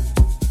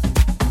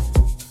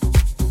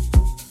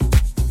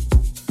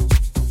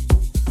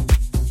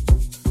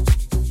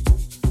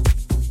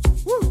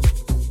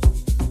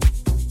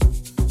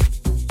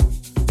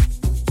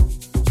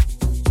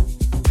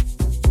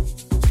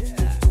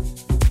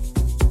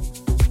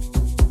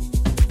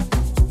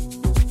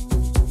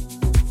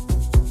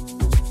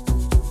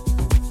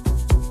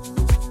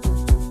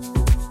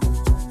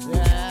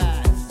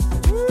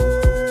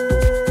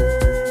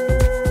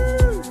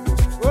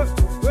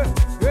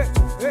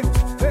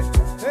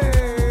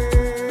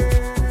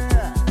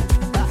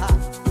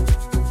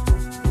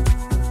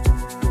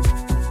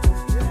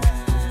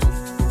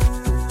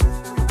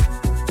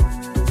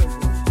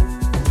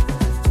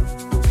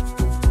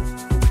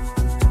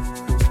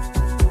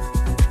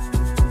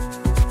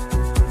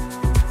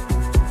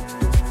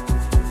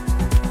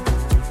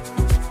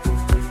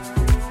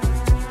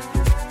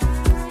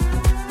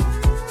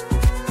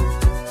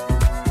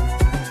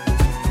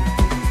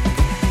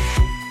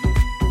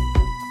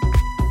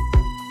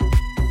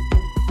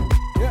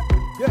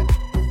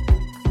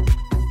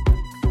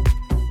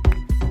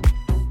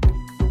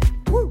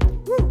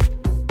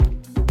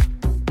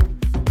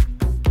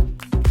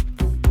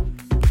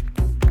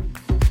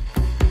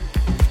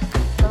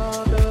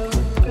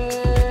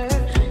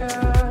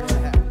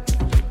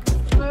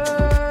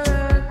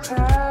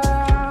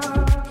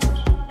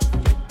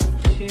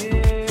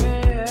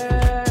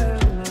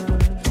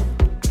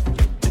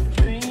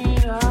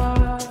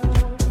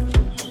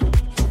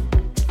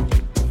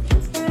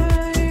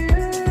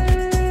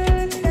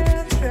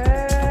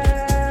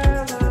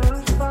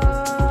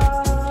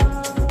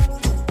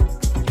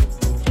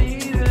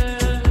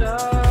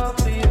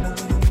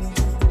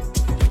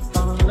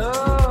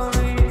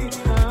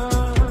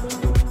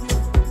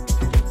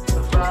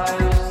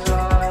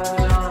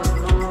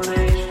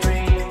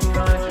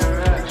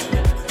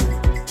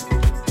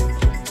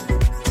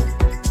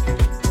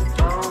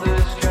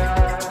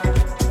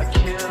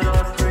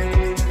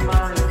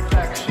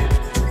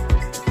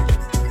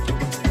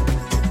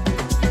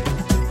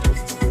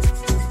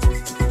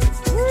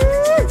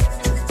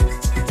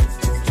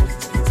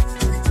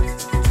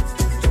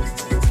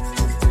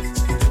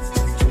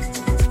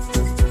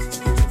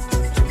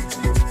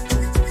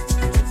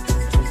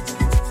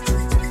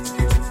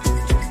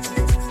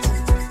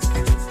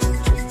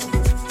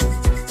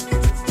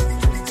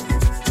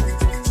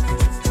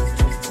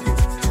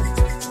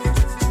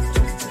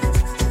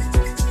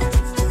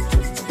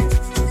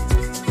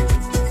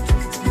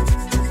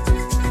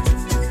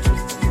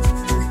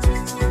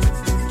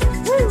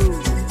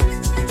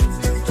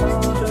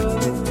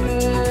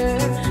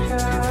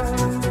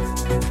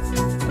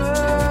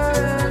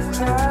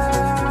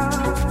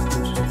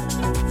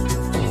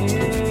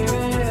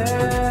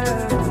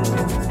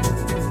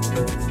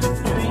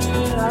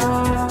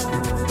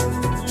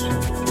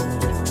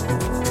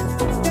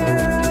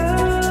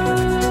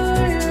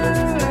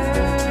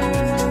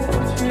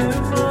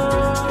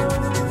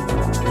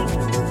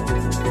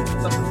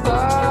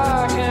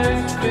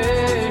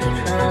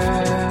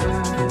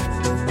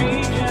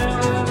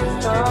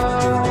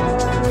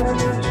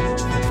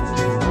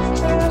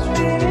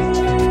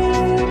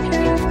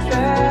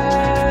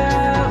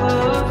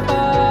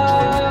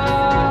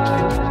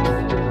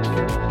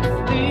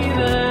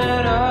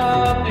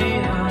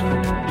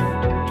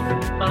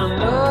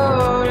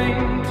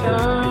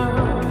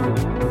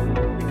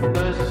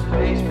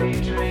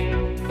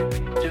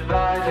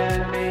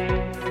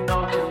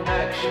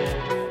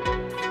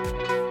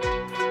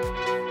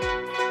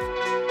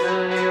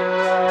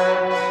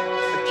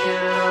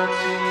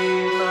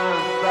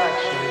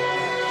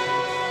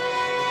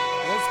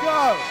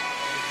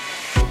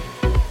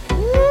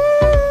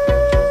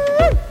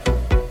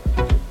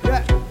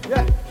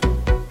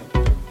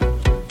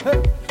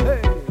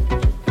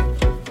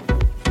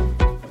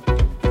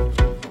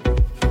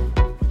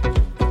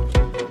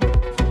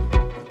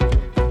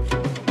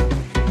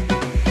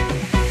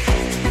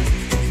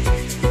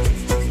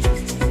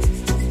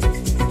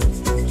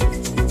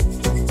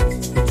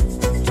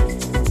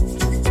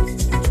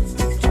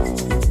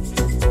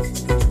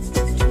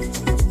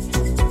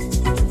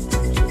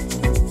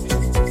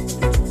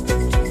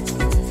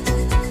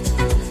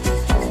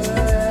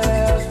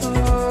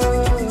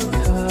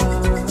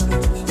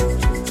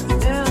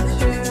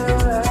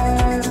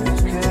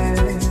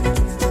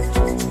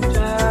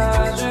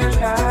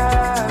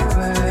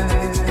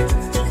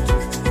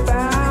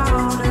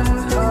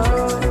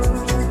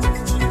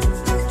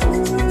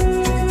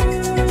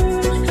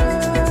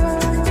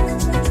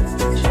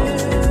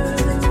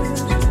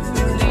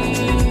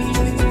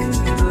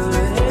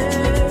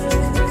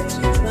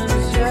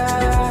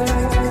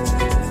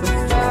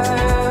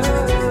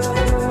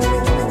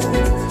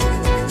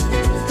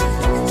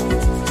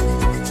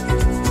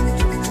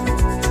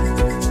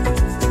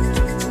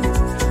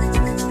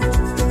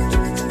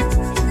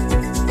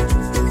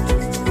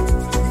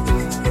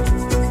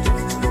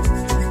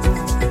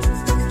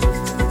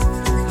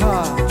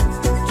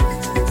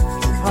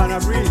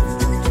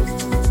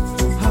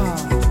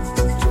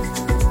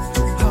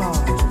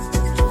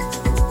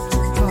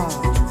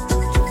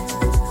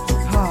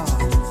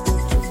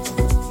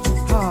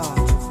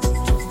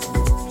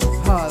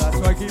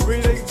 Keep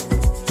breathing.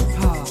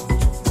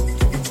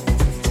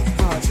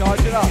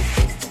 Charge it up.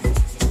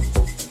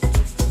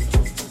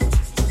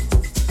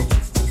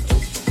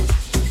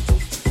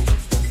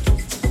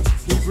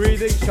 Keep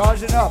breathing,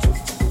 charging up.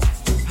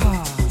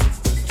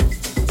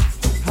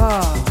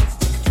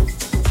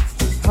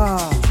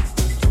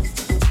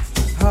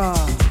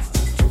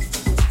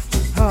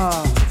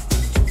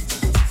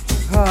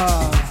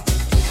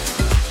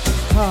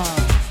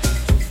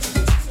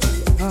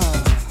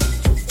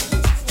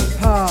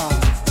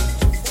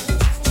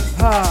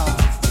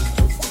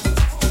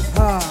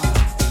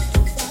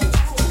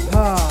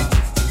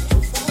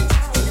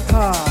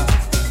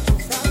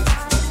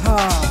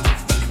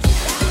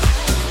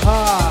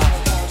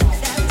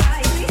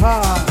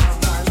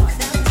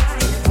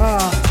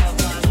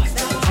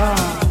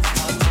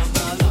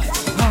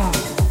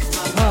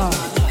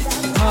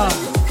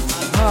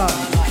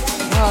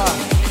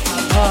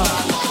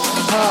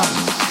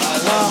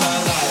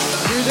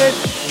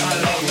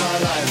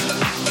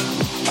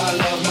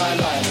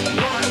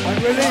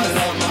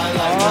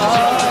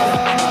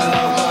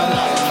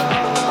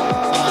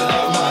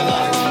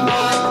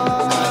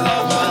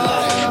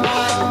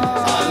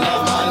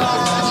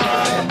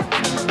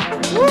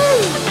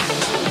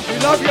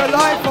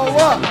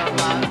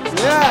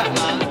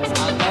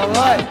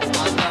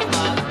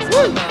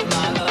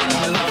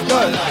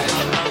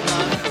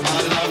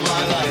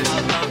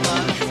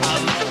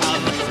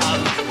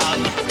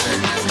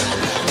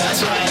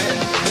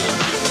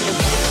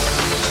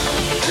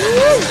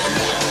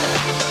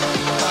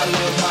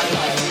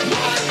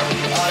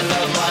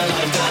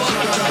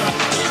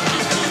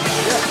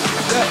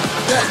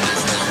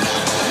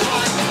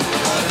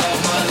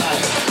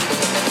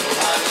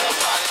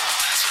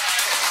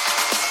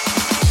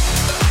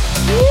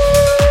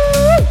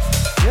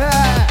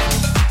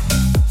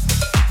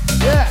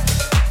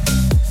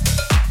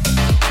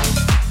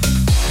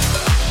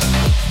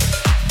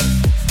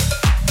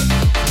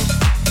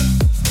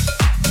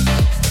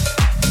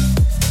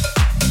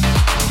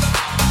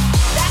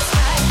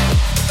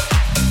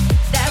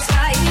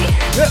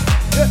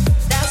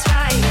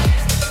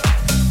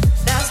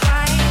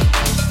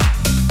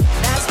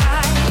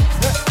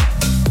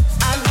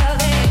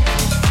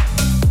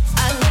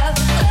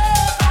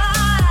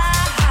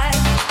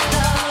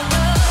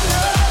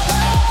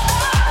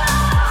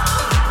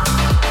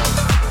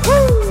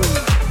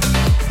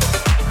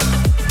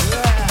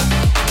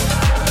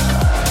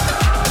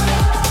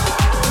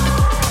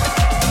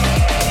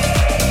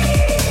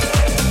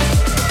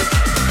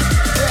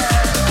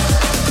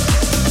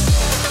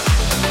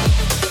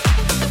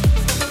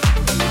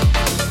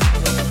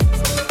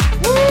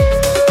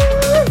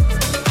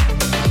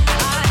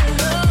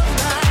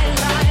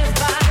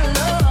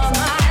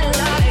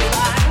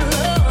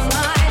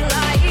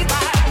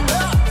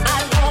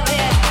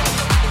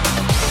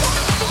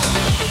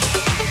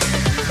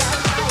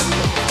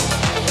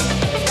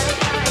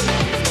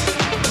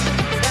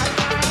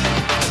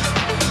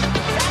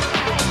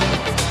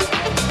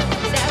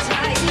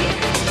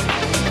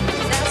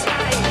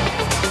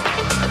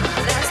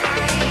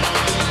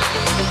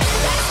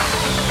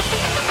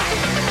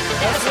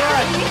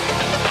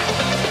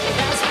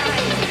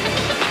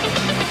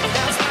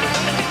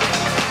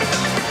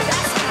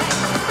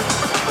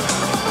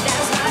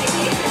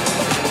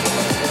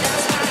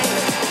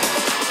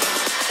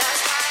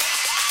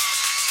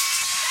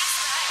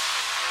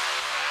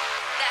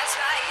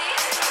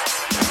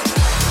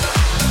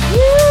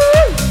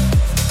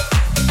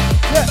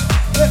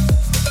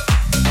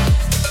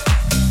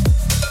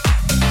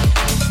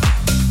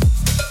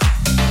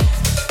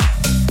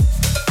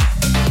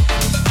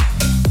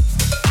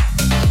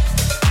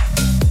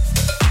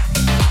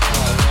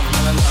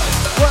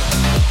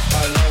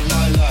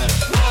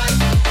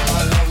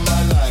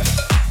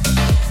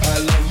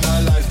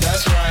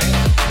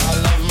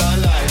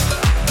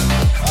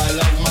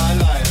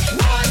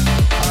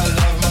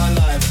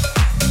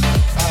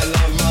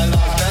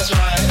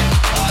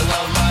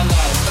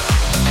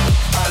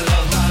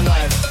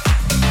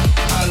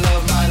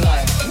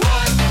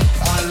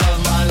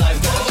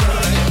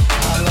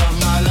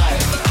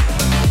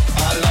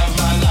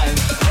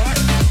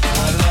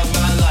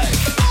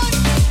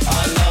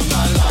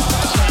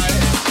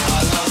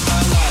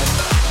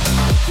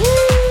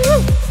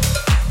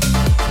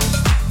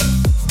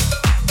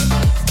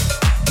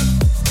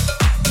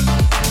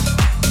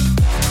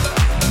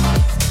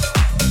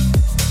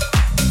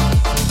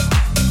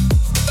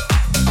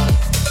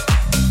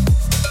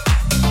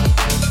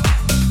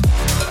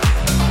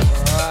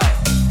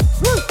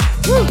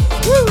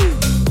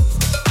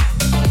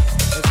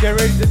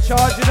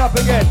 Charge it up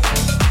again.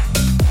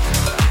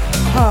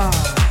 Ha.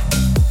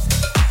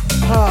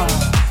 Ha.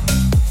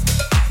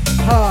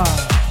 Ha.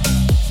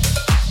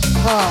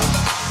 Ha.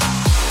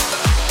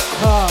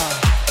 Ha.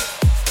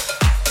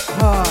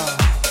 Ha. Ha.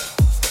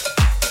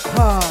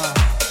 Ha.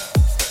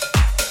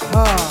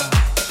 Ha.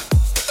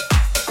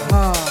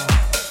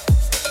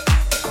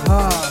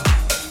 Ha.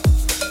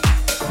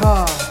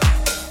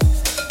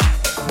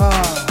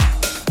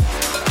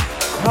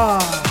 Ha.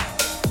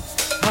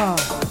 Ha.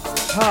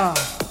 Ha.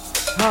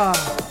 Ha.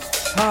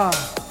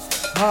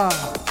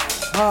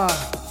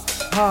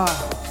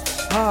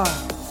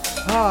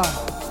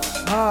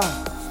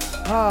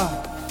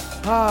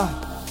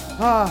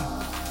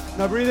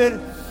 Now breathe in.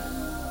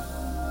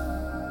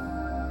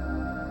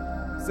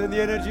 Send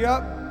the energy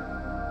up.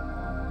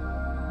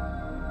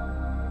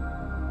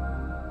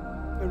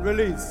 And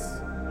release.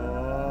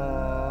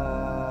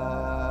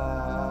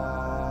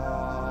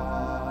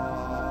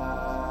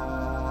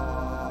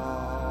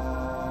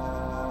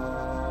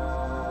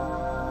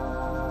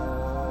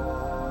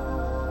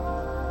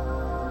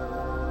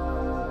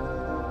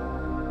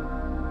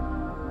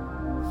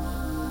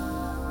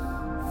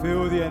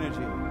 Feel the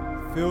energy.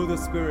 Feel the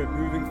spirit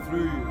moving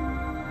through you,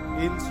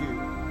 into you,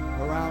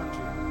 around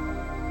you.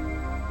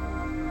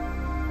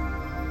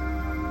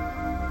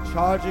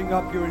 Charging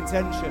up your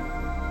intention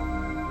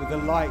with the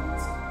light,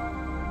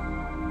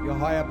 your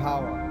higher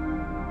power.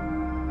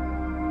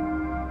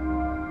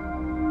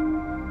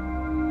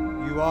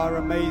 You are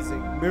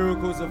amazing.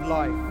 Miracles of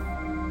life.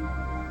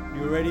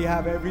 You already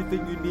have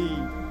everything you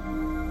need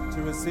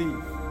to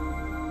receive.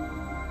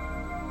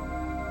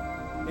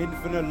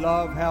 Infinite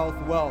love,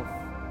 health, wealth,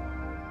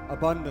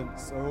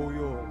 abundance are all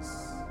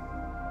yours.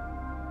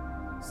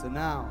 So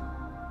now,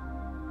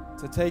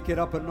 to take it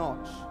up a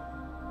notch,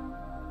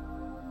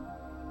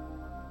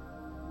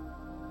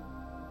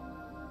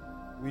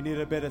 we need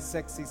a bit of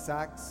sexy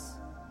sax,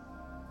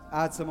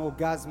 add some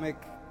orgasmic,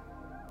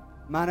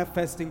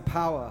 manifesting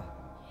power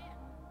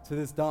to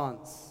this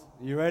dance.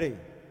 Are you ready?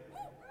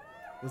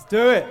 Let's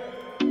do it.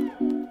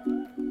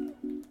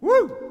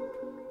 Woo!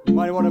 You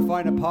might want to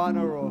find a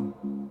partner or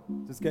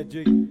just get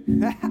jiggy.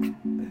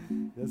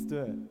 Let's do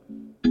it.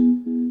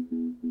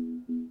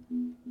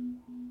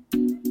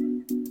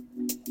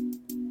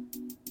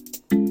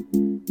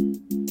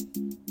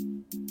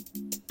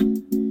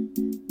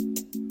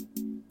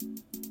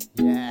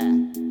 Yeah.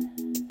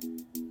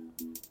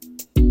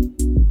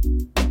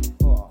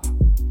 Oh.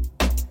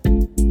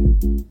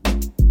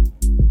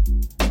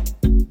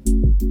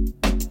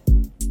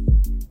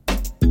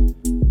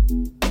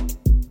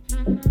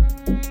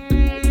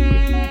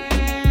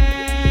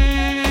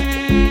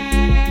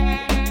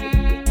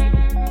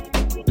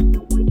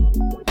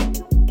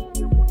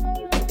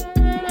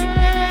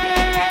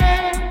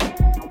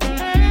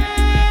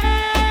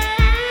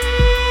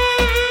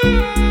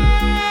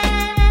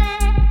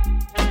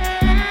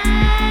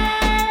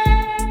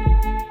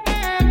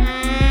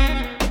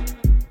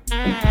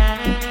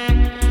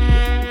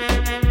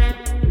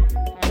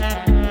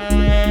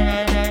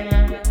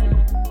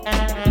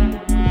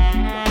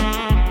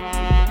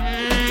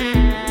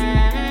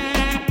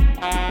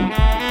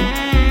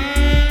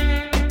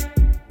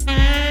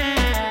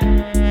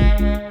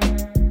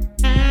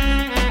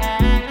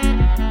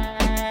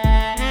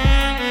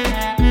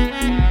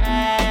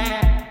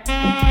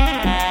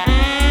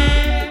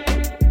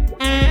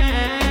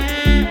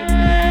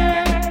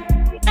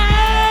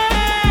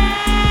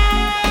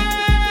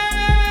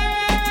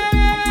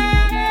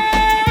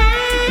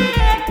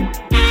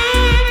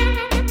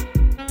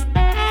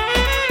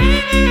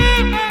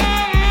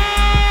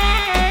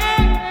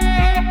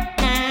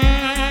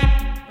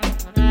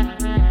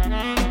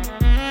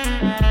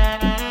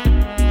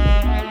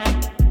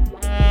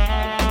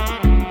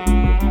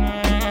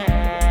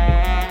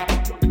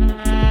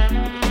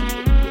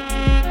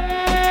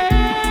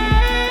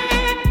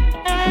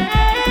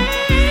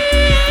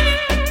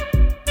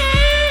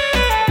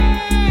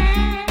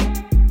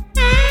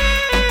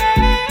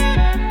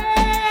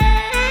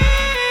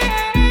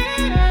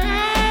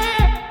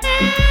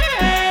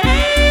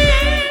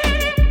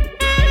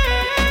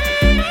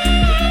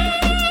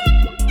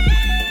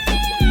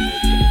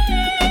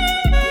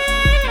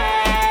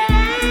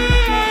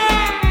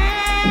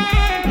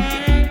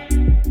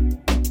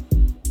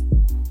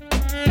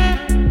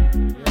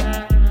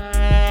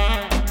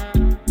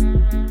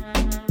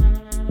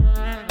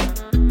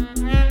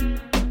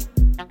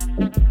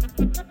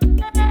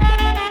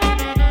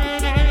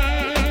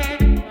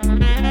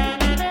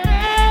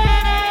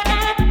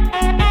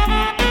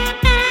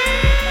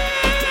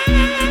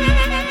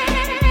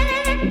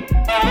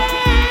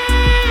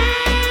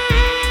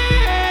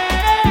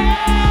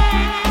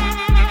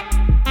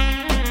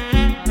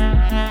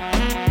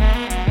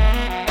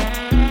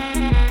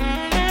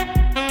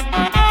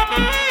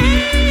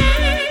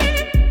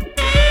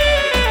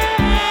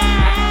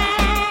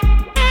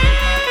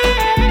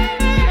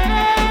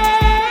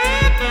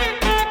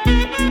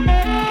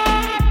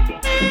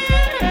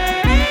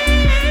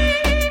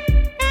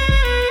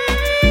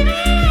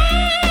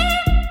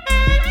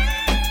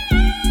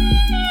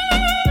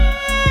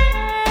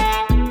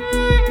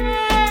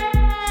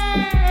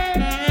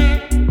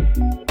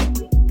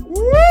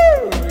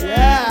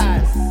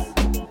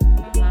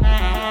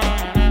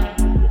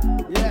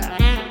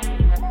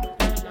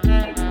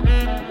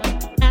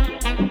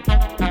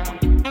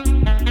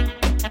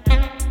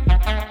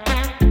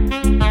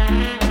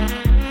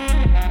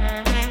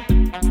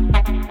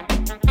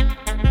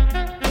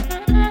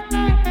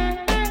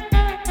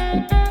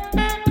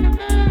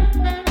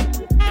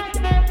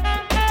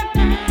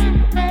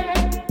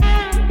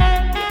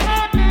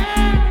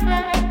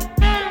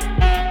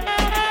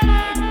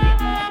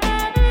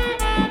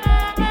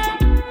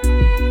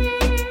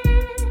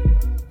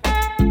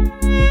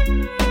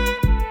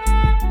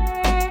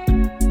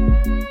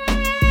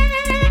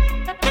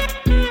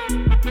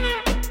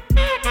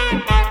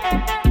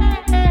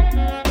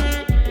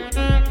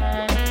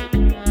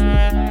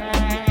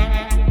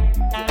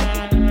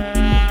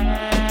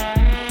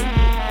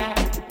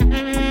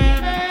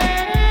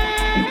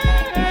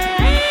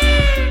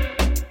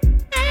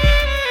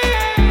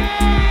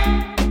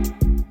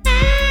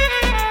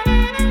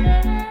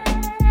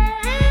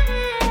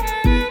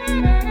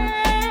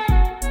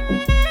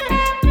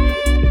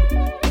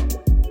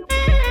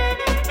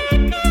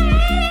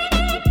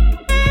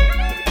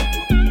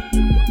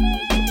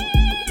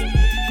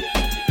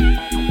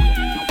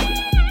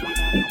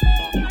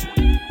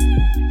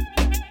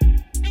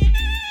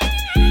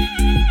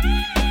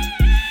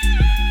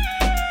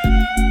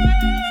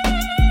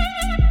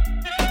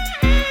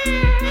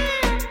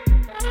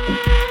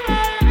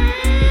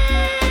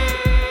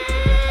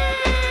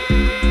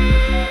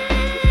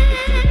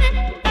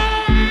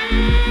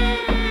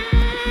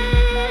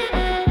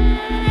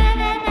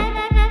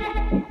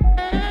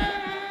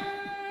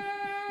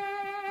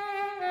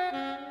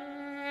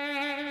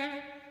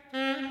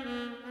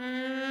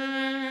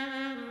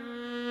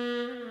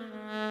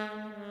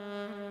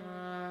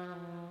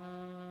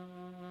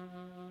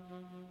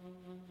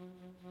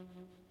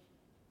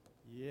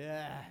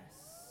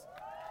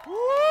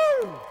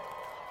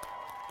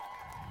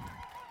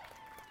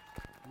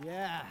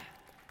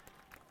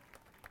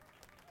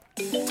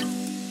 Yeah.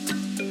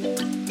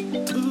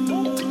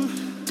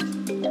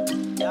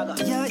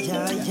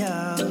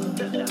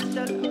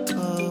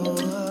 Oh,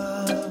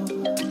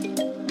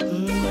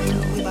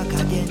 we back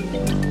again.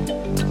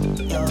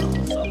 Yo.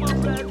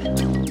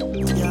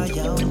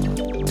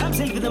 I'm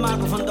taking the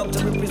microphone,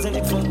 doctor,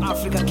 represented from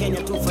Africa,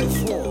 Kenya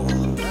 254.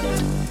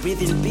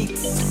 Breathing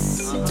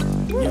beats.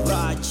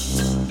 Niraj.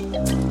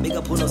 Big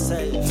up on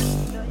yourself.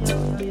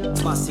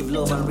 Massive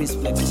love and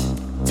respect.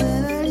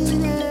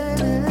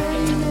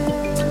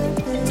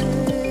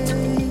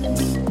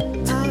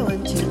 I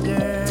want you,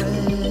 girl,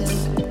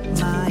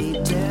 my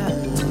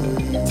darling.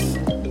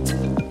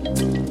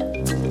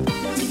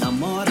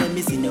 Amore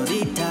mi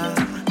signorita,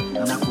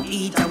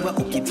 nakuita we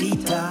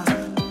ukipita,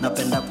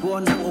 napenda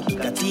kuona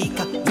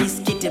ukikatika,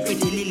 miskite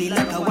pretty lily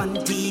like a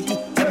wantiti,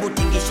 hebu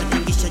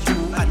tingisha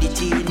juu hadi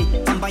chini,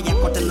 pamba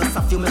yako tena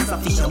safi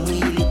umesafisha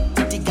mwili,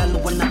 pretty girl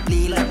wanna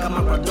play like a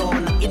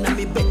Maradona, in a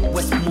me bed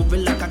west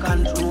moving like a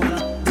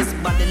controller, this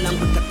body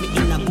language got me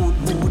in a good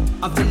mood,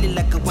 I'm feeling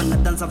like I wanna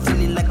dance, I'm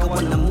feeling like I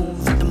wanna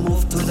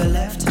move to the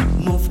left,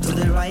 move to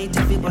the right,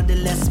 everybody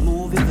let's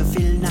move if you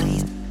feel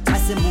nice, I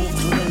say move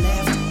to the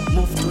left,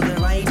 move to the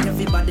right,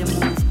 everybody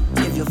move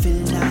if you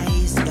feel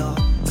nice, yo.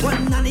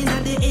 One hand in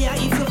the air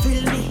if you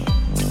feel me,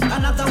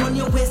 another on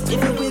your waist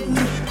if you're with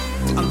me.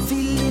 I'm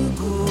feeling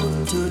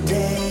good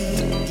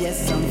today,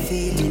 yes I'm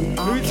feeling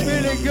okay. Who's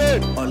feeling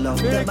good? All of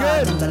feeling the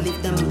bad times I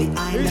leave them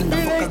behind. Who's and I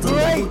focus on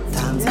the good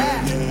times,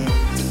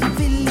 yeah. I'm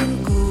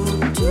feeling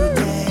good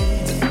today,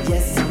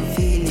 yes I'm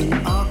feeling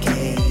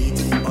okay.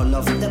 All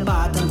of the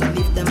bad times I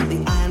leave them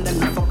behind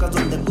and I focus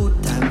on the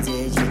good times,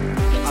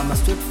 yeah. I'm a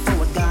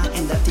straightforward guy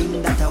and I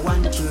think that I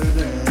want you,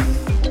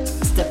 girl.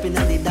 Stepping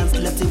on the dance,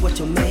 let's see what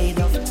you're made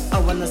of. I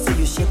wanna see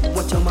you shape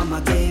what your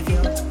mama gave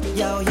you.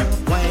 Yo,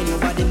 wine your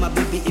body, my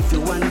baby, if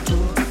you want to.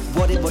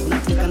 Worry about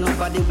nothing and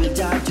nobody will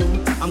judge you.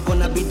 I'm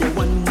gonna be the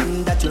one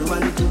man that you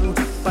run to.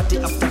 Party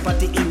after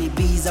party in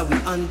Ibiza we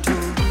on to.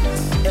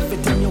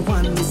 Everything you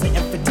want, me say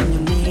everything you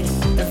need.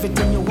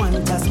 Everything you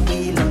want, just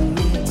feel on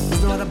me.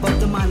 It's not about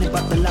the money,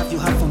 but the love you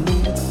have for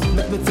me.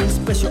 Make me feel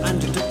special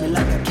and you treat me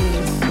like a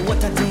king.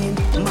 What a king,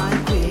 my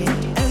queen.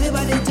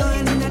 Everybody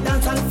join in a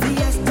dance and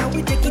fiesta.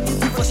 We take it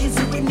easy for she's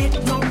doing it,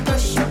 no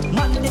pressure.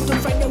 Monday to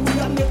Friday we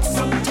are make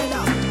some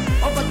cheddar.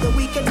 Over the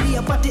weekend we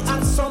are party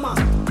and summer.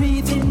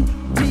 Breathe in,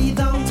 breathe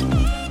out.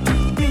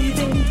 Breathe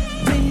in,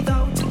 breathe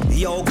out.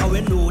 Yo, can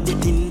we know the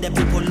thing that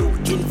people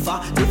looking for?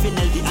 Living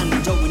healthy and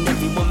enjoying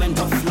every moment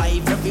of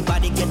life.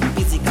 Everybody get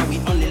busy cause we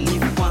only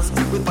live once.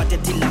 We party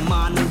till the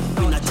morning,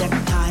 we no check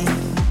time.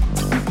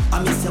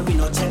 I mean say we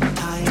no check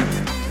time.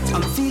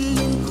 I'm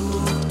feeling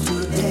good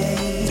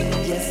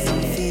today, yes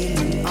I'm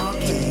feeling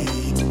okay.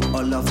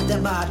 All of the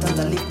bad times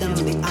I leave them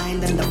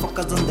behind and I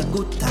focus on the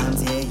good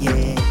times,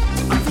 yeah.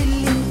 I'm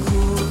feeling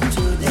good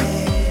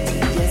today,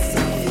 yes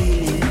I'm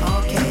feeling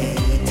okay.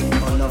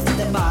 All of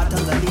the bad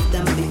times I leave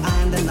them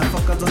behind and I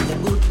focus on the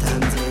good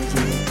times,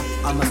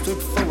 yeah. I'm a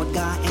straightforward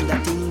guy and I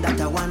think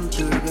that I want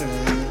you,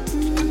 girl.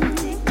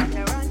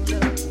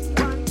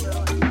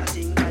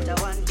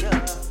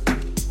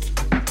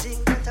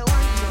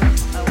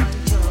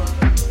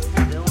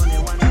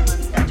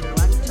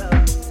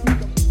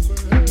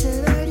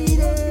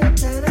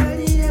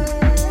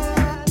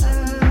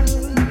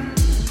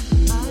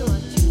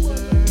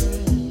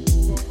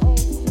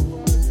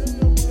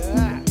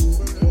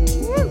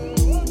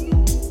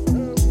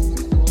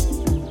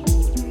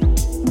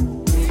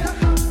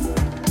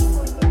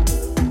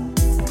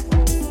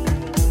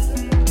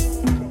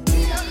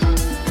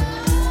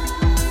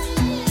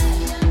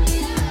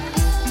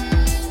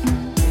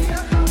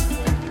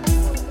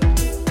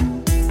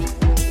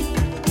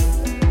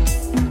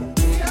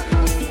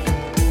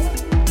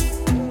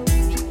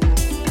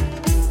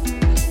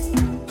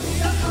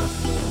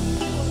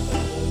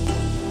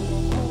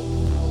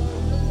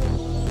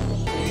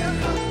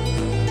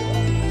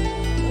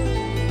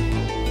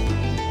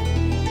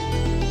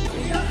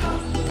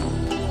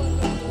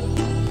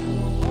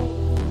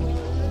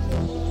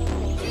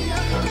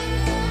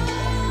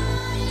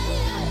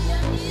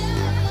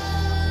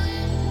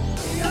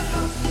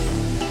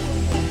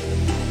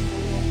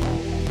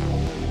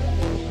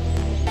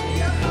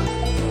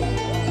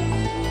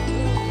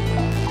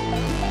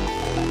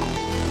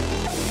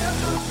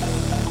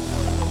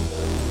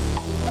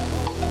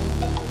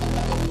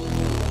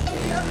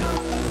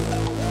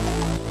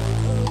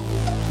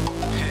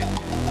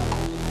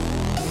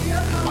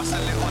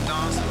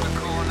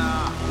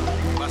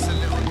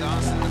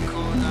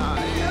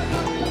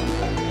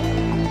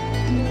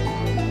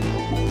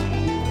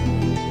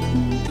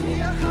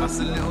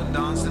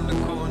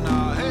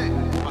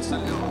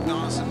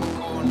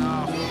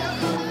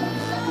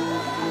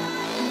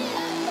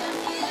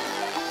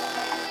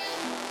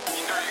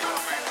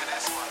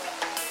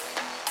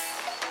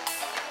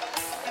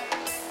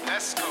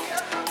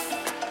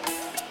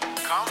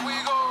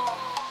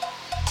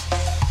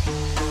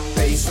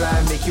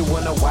 Baseline, make you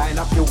wanna wind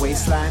up your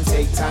waistline.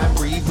 Take time,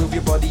 breathe, move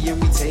your body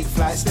and we take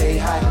flight. Stay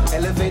high,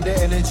 elevate the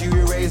energy,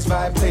 we raise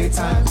vibe.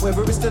 Playtime,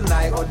 whether it's the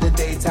night or the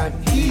daytime.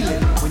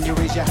 Healing, when you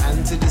raise your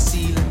hand to the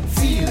ceiling.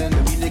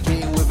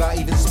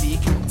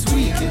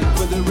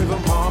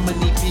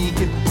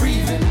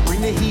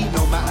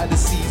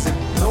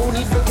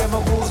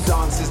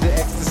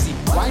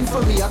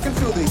 for me, I can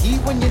feel the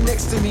heat when you're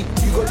next to me.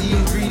 You got the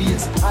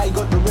ingredients, I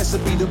got the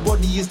recipe. The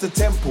body is the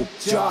temple.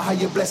 Jar, how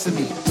you blessing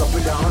me? Drop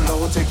it down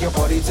low, take your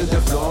body to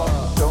the floor.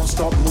 Don't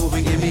stop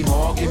moving, give me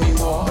more, give me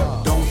more.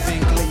 Don't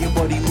think, let your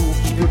body move,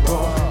 keep it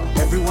raw.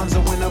 Everyone's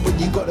a winner, but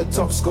you got the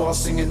top score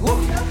singing. Whoop.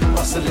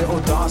 Bust a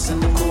little dance in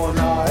the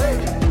corner, hey.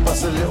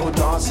 Bust a little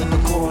dance in the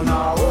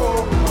corner,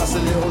 whoa. Bust a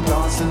little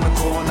dance in the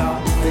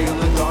corner. They on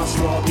the dance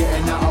floor,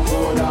 getting out of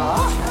order.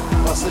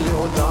 Bust a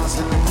little dance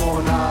in the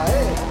corner,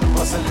 hey.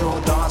 Bust a little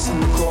dance in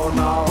the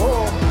corner,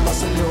 oh.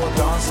 Bust a little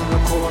dance in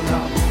the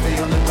corner. They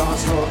on the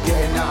dance floor,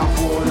 getting out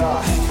of order.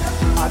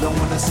 I don't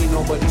wanna see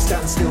nobody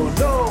stand still,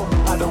 no.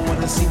 I don't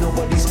wanna see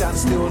nobody stand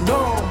still,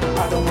 no.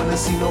 I don't wanna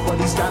see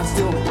nobody stand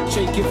still.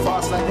 Shake it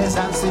fast like there's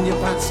ants in your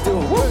pants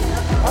still. Woo.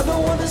 I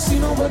don't wanna see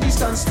nobody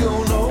stand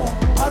still, no.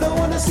 I don't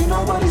wanna see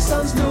nobody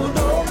stand still,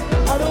 no.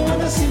 I don't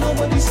wanna see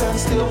nobody stand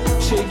still.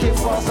 Shake it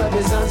fast like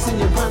there's ants in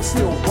your pants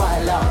still.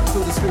 Wild out,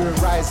 feel the spirit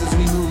rise as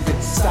we move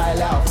it.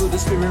 Style out, feel the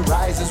spirit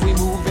rise as we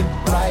move it.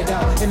 Ride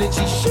out,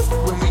 energy shift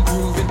when we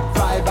grooving.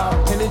 Vibe out,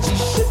 energy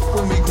shift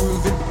when we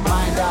grooving.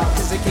 Mind out,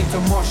 cause they came to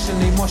mosh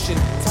and they moshing.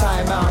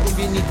 Time out, if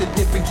you need to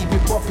dip and keep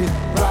it popping.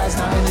 Rise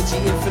now, energy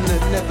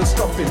infinite, never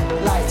stopping.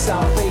 Lights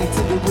out, fade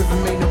to the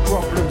rhythm, ain't no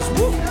problems.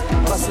 Woo.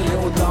 Bust a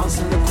little dance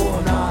in the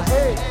corner,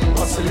 hey.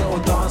 Bust a little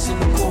dance in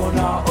the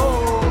corner,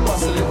 oh.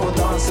 Bust a little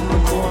dance in the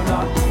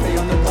corner. They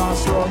on the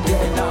dance floor,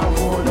 getting out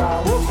of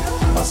order. Woo.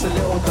 Bust a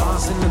little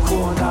dance in the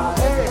corner,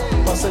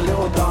 hey. Bust a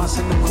little dance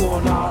in the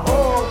corner,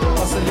 oh.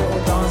 Bust a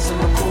little dance in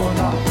the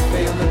corner.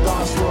 They on the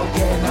dance floor,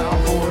 getting out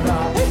of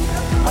order. Hey.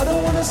 I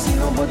don't wanna see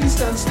nobody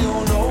stand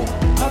still, no.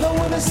 I don't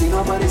wanna see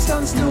nobody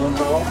stand still,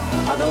 no.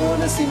 I don't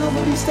wanna see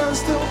nobody stand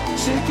still.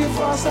 Shake it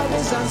fast like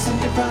there's ants in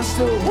your pants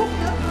still. Woo.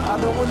 I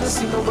don't wanna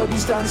see nobody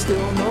stand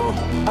still, no.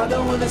 I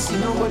don't wanna see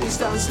nobody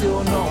stand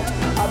still, no.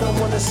 I don't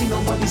wanna see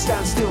nobody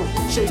stand still.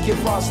 Shake it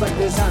fast like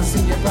there's ants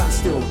in your pants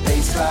still.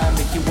 Baseline,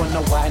 make you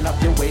wanna wind up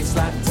your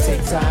waistline.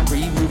 Take time,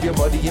 breathe, move your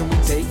body and we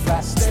take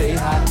flight. Stay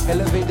high,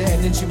 elevate the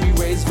energy, we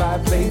raise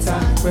vibe.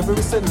 Playtime, whether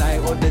it's the night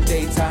or the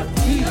daytime.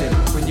 Healing,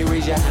 when you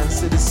raise your hands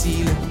to the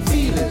ceiling.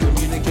 Feeling,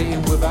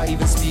 communicating without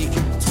even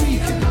speaking.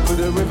 Tweaking, for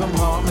the rhythm,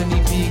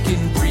 harmony,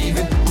 peaking.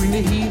 Breathing, bring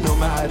the heat no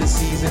matter the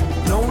season.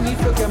 No need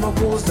for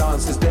chemicals,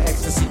 dances, the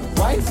ecstasy.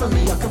 Wine for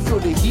me, I can feel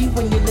the heat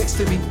when you're next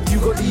to me. You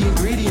got the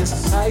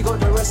ingredients, I got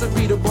the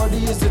recipe. The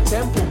body is the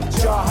temple.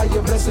 Jar, how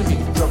you blessing me?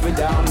 Drop it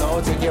down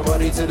low, take your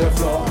body to the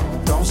floor.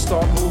 Don't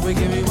stop moving,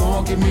 give me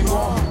more, give me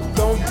more.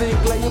 Don't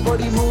think, let your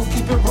body move,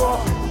 keep it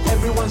raw.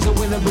 Everyone's a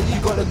winner, but you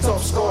got a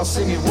top score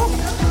singing. Whoop.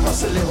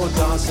 Bust a little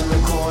dance in the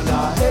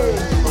corner, hey.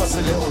 Bust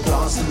a little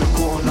dance in the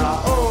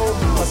corner, oh.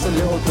 Bust a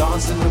little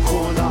dance in the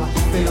corner.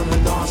 They on the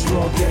dance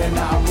floor, getting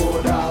out of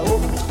order.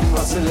 Whoop.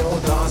 Bust a little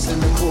dance in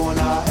the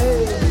corner,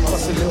 hey.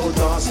 Bust a little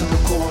dance in the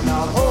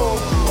corner, oh.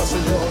 Bust a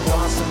little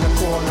dance in the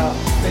corner.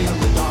 They on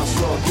the dance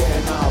floor,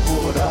 getting out of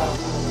order.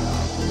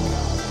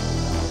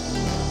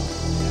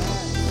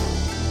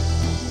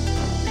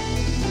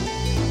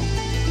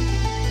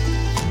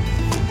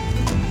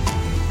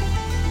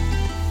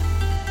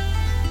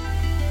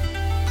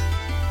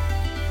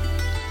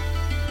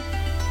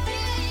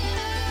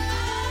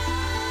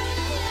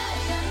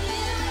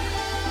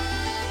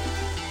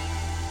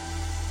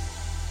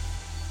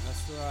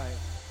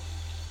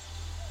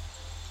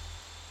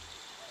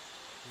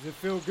 Does it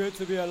feel good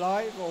to be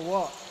alive or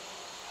what?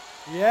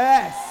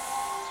 Yes!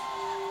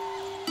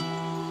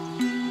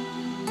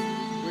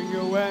 Bring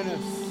your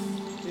awareness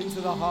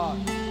into the heart.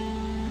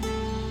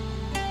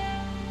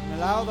 And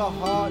allow the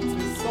heart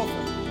to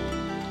soften.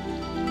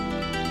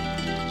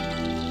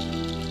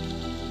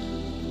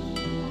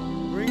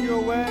 Bring your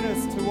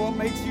awareness to what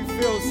makes you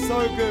feel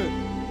so good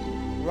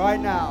right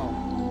now,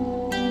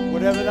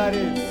 whatever that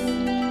is.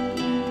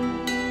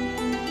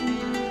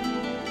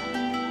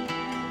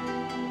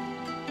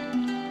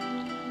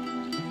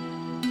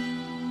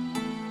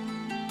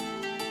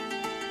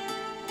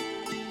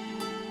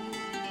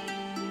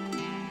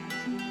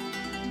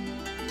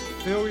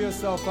 Fill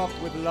yourself up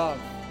with love.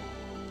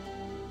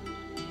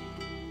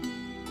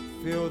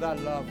 Feel that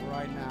love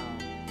right now.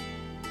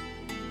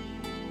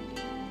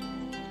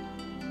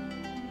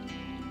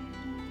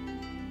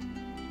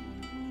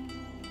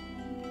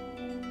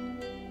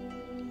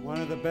 One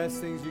of the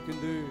best things you can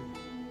do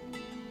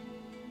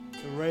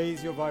to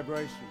raise your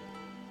vibration,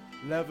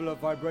 level of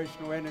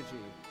vibrational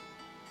energy,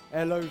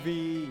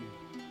 LOVE.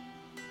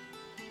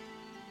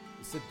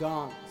 It's a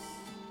dance.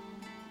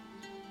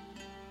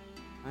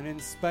 And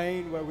in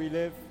Spain, where we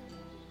live,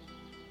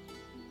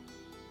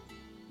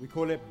 we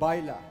call it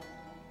baila.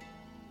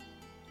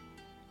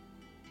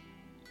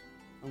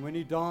 And when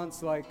you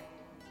dance like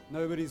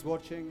nobody's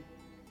watching,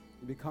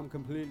 you become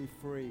completely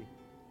free.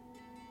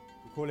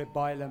 We call it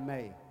baila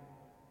me.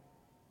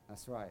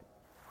 That's right.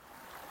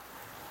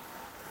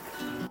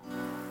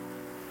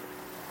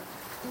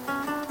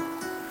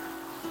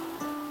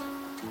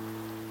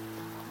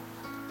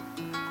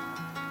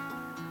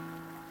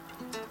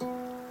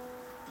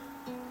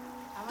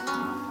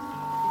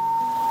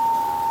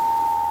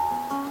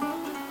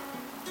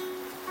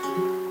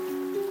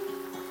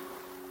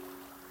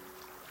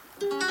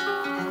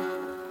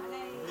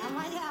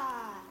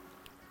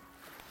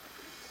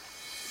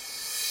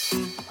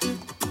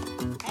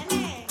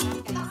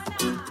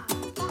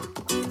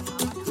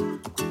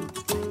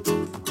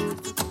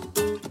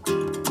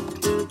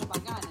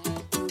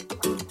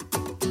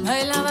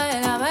 Baila,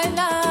 baila,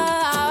 baila,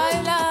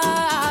 baila,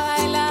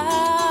 baila.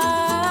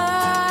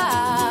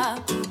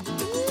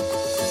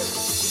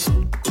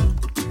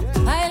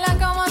 Baila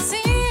como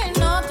si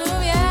no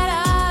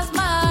tuvieras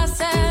más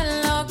en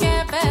lo que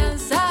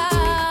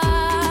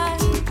pensar.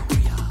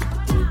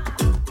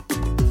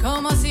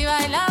 Como si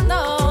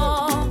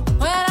bailando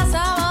fueras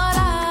a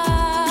volar.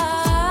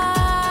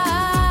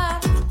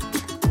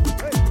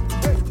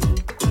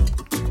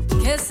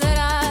 ¿Qué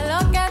será lo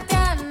que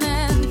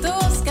tienen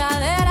tus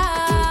caderas?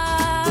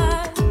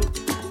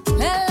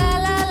 Le, le,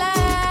 le, le.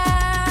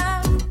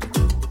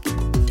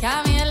 Que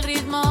a mí el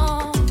ritmo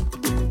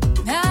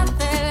me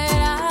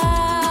acelera.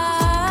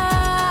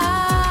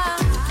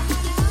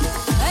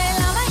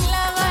 Baila,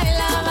 baila,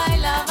 baila,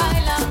 baila,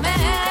 bailame.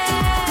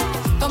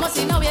 Como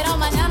si no hubiera un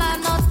mañana,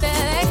 no te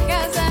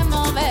dejes de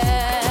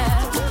mover.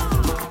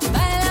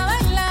 Baila,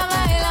 baila,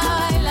 baila,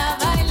 baila,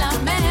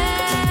 bailame.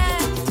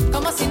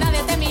 Como si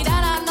nadie te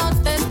mirara, no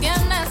te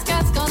tienes que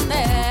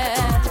esconder.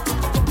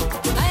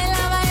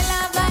 Baila, baila,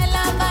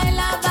 baila,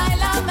 baila,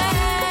 bailame.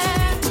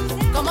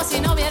 Como si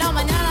no hubiera un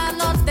mañana,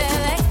 no te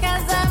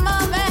dejes de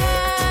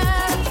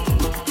mover.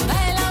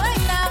 Baila,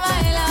 baila,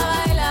 baila,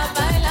 baila,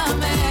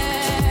 bailame.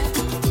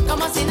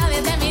 Como si nadie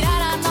te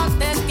mirara, no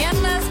te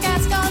tienes que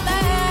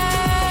esconder.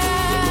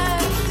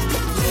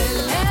 Le,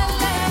 le,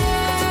 le,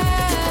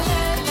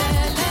 le, le,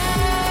 le,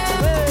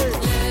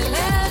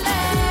 le,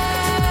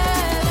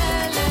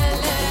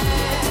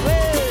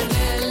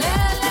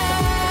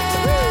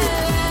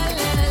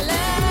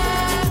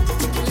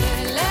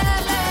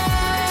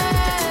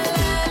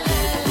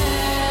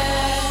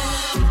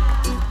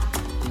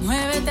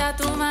 muévete a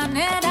tu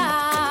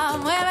manera,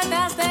 muévete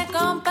a este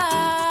compás,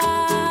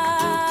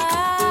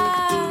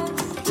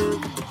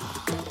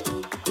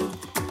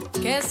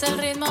 que es el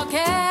ritmo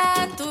que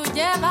tú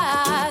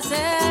llevas,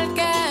 el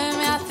que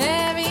me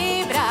hace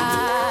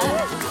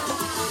vibrar.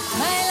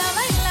 Baila,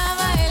 baila,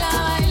 baila,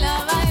 baila,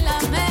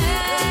 bailame.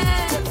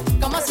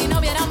 Como si no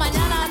hubiera un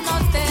mañana, no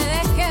te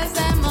dejes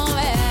de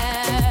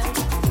mover.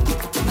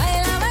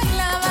 Baila,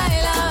 baila,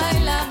 baila,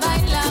 baila,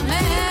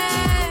 bailame.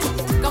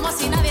 Como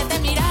si nadie te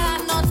mirara,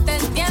 no te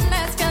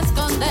tienes que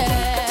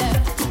esconder.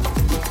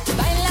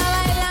 Baila,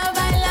 baila,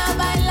 baila,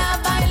 baila,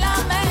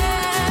 bailame.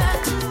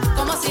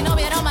 Como si no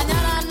hubiera un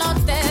mañana, no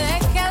te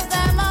dejes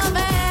de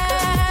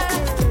mover.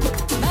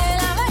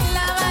 Baila,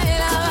 baila,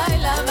 baila,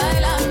 baila,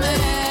 bailame.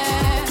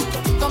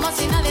 Como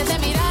si nadie te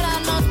mirara,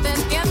 no te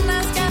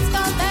tienes que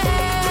esconder.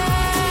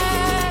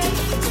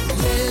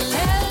 Le,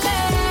 le, le,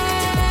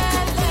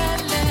 le,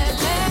 le,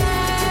 le,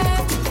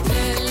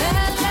 le,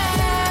 le,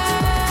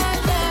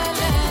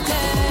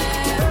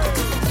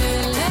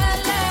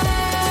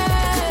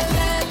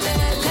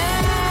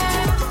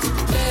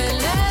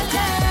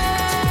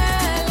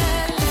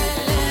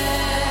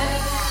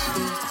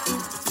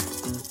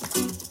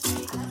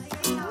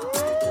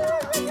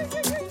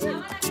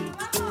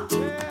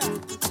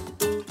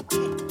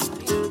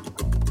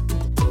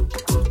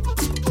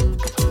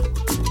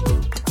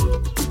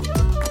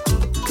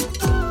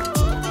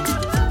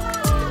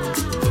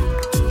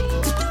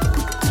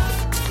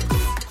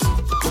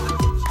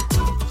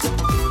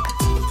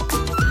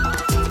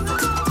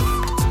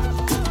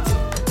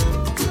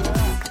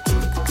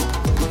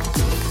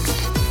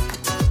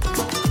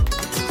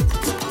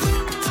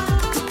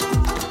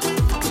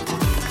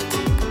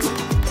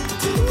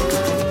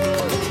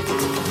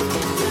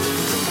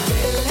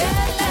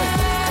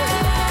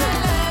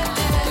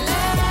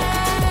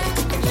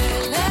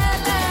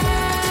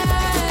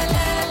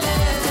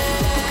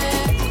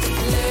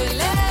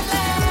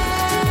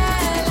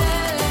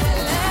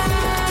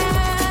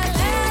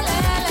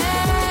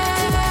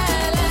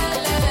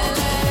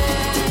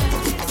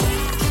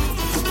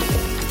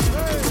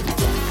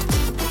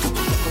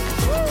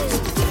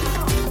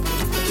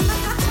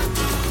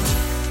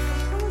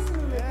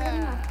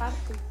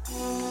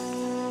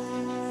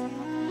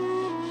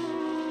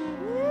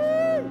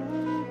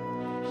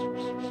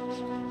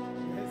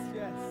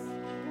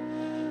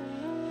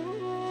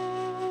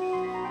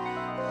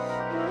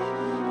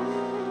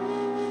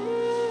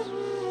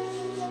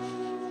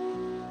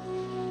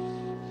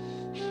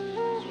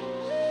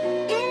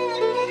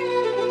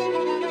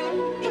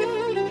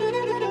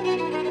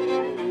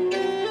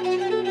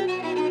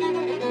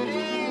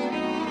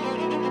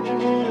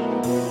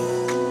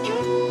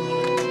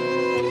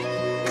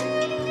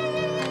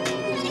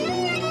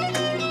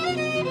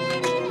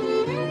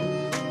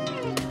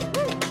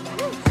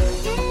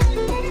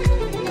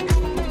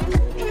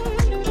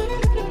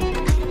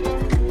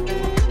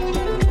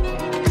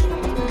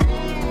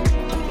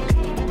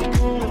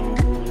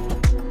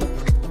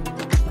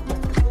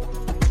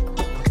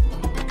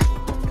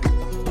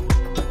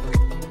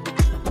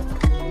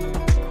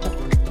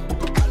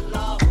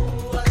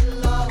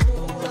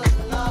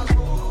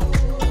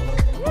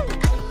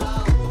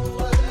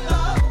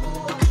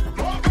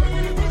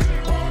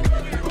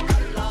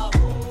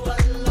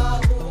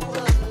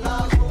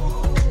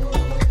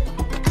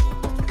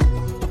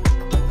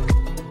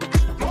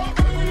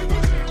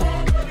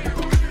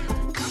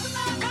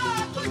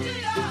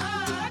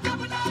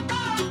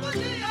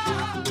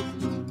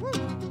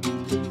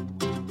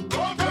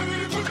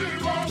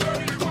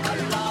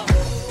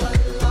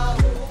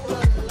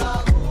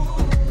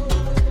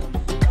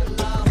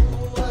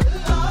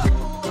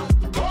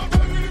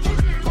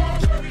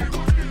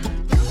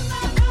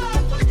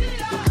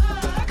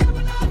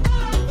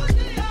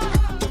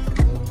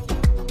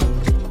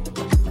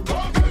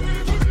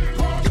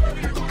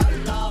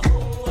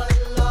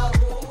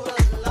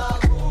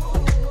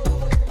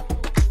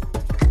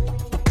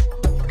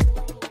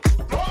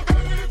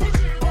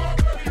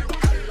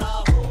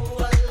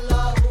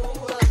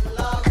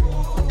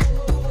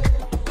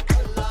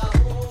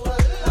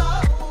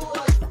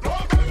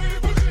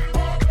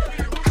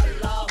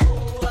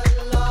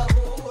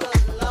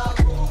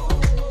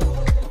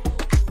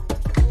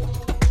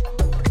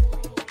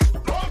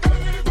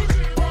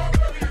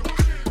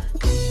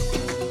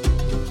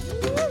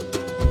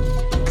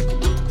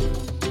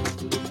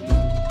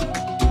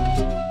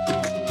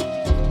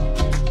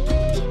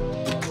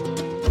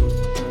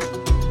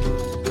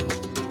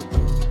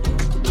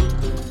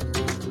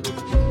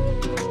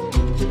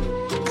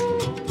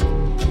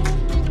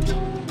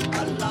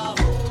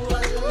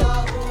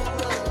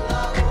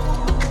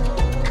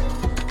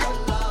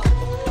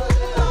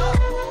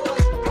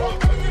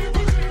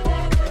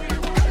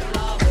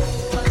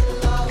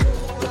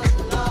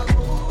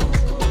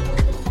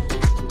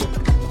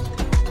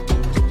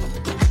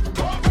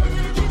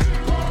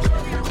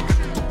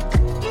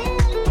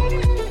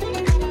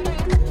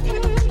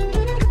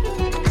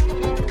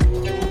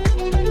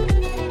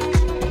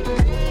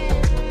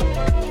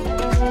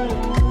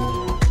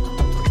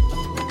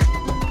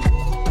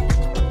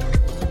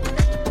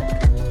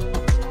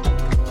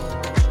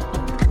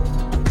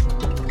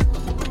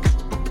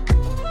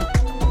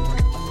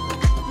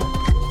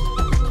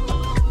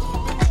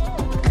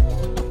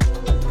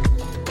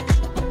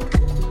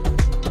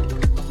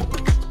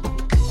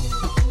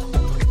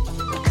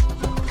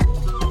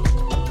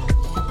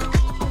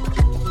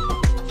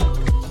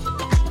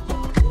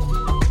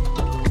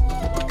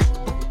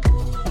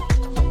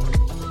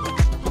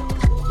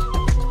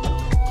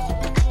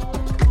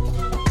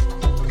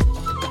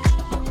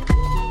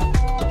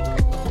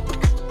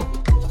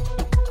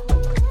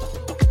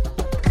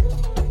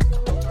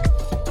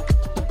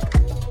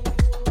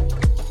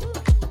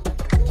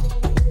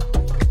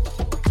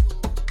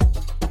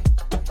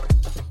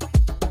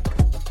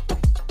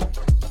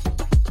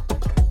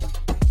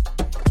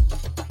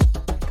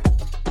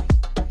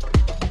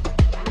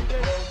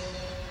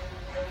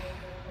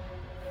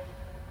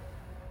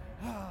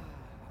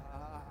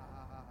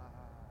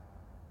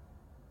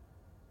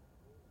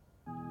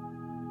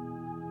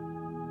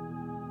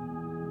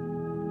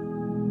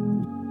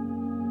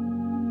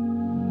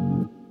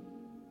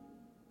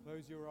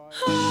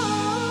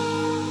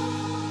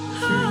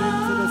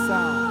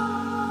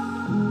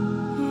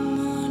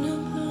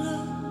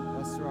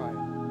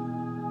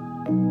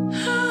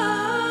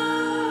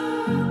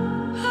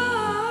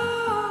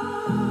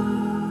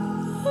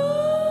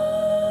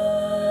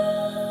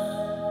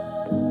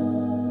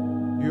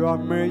 You are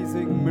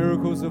amazing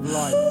miracles of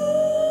life.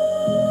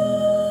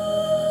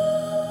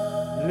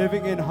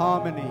 Living in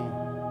harmony,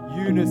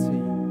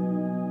 unity.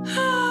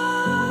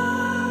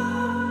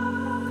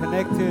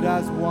 Connected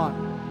as one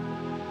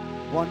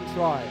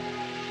tribe.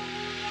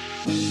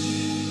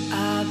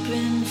 I've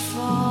been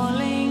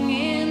falling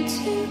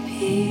into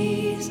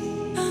peace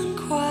and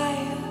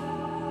quiet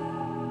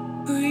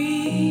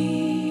recently.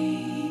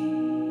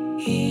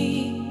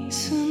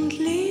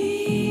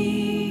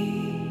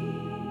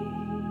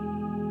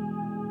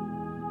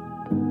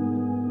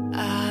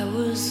 I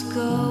was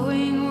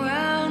going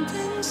round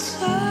in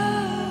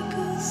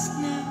circles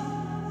now.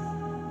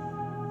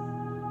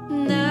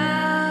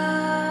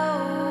 Now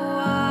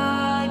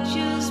I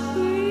just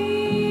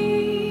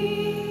breathe.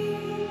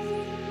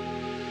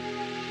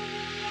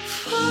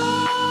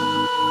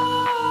 Falling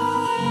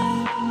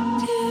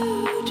to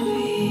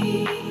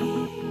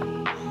dream.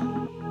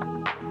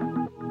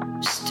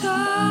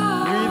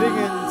 Stars Breathing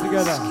in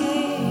together.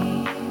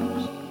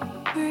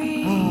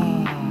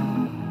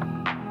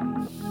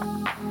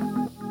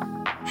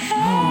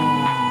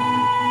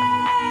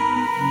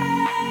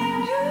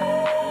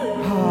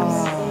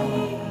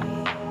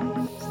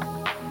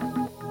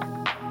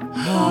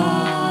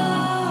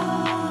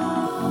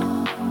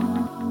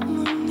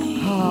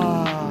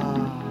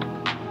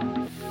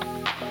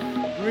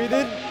 Breathe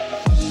in.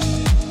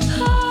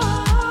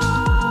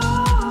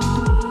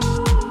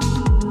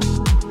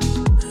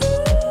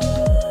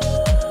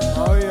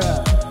 Oh yeah.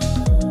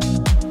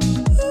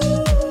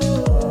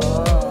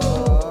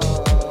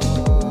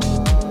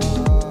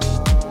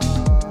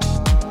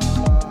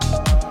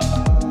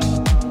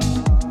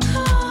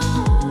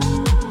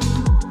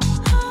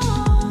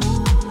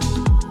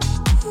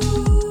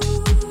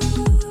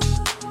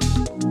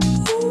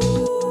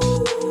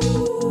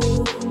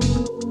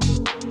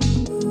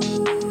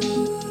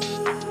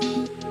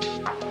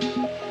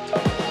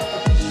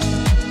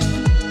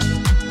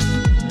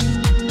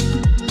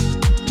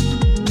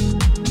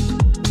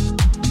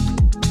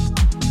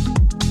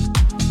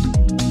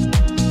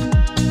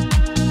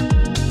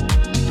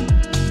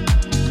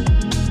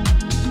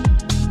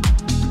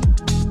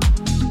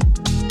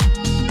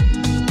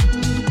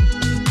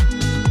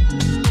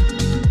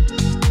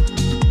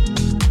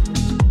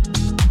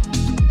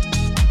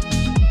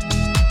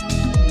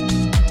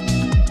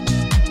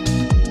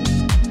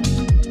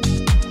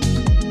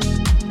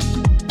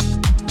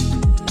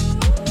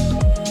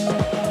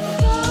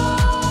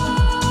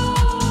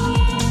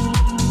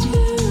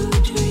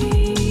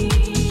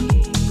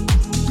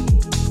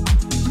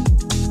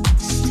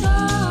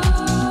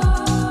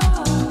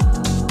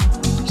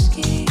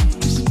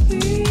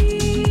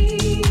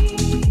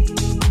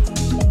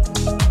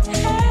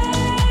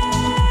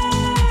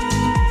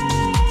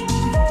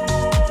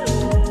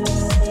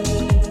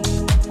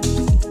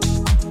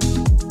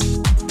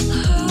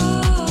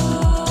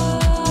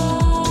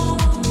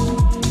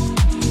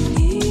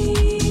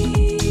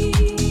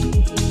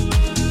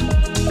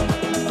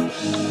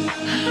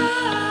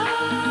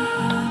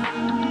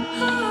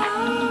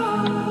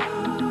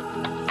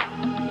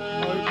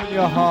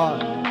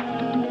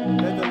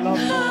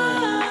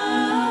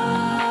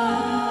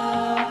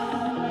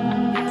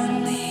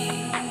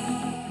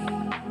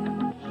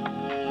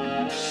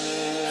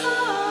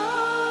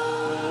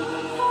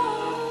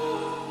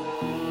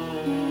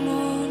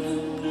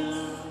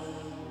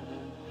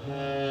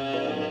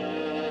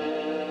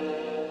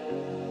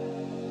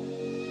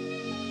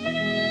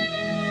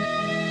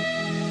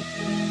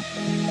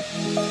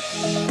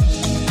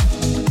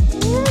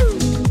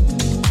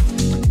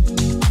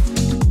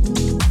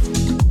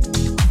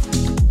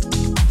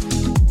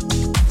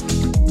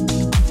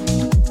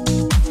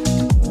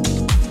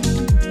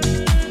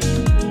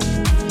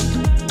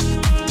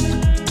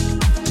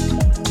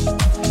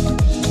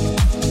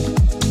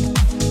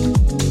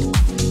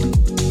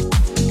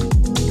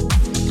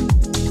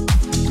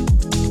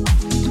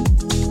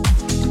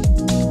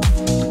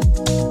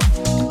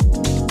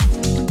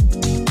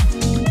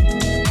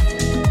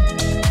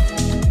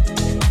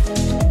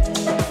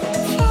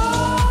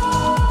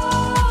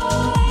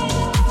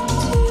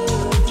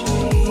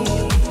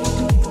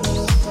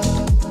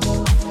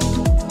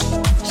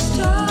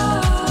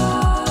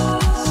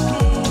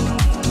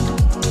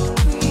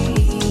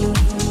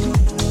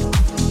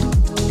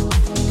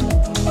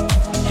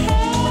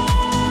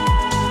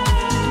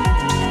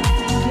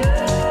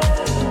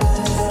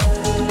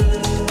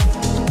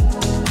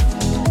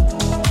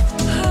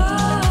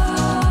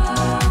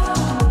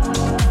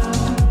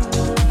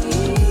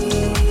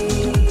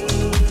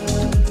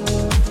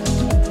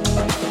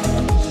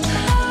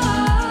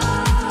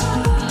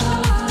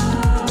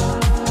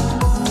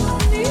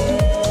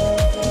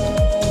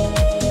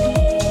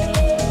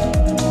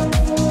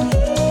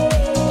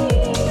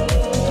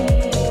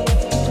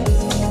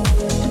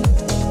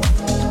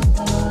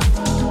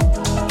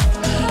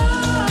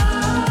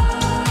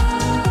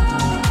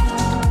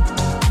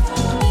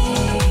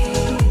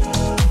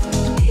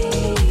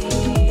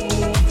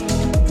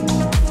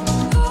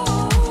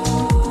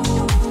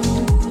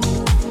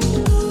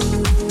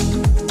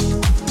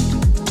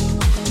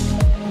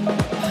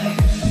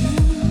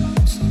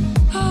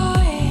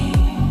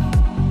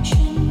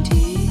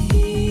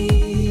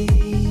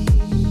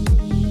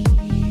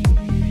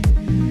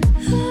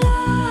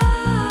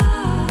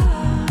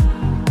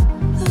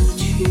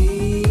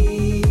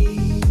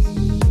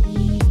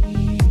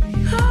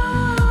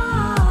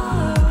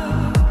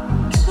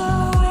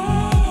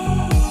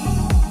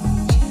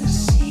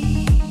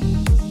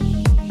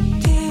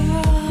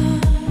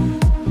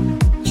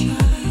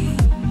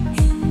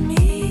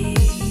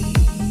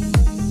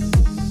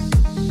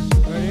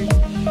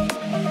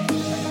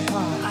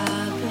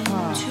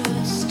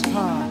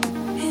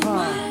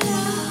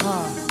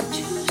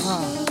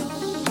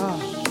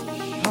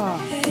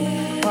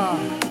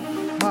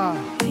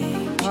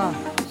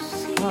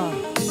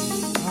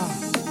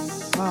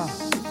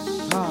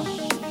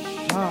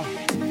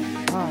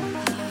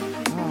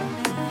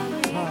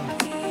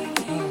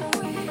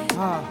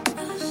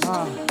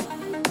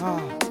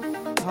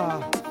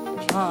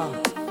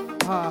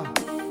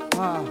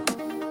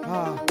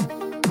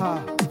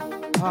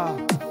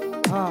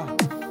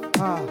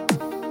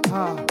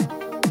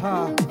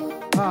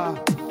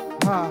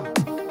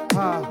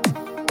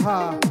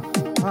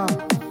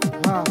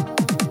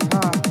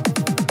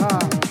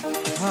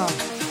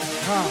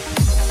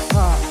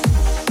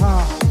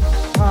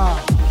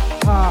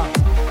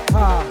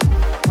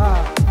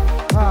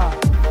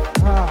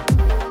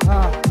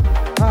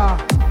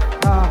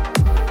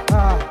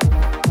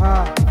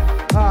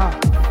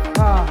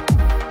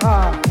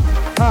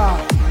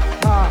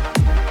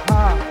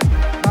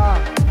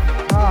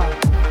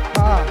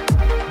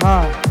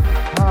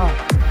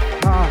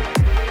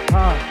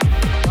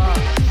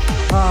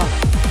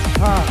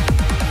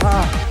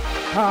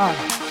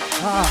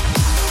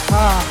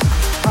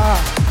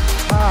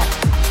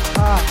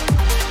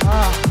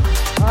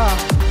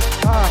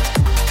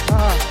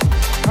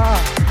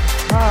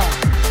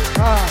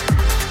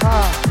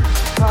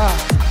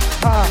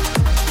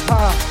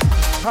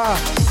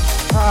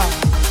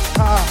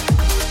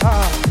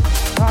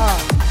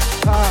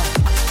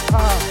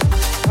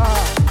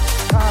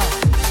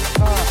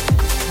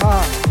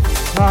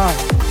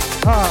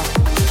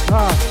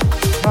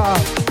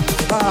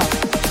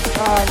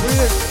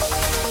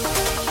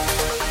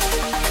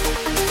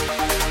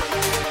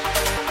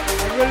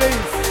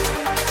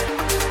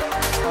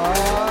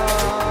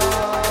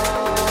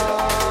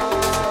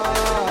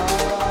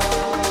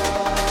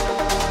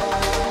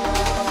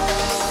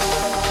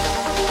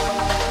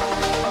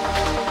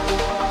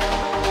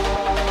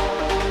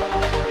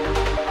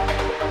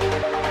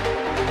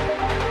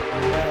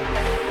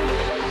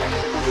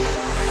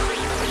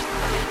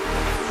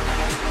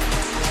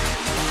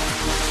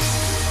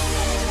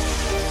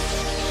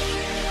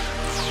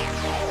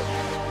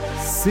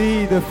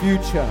 See the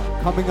future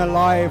coming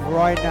alive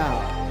right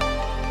now.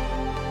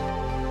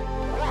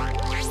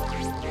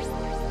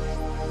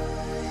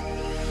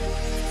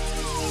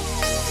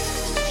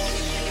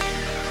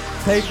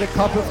 Take the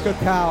cup of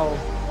cacao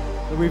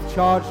that we've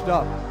charged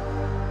up.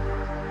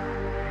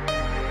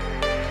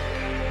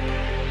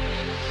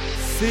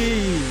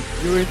 See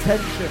your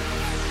intention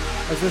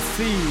as a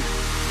seed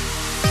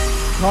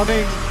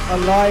coming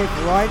alive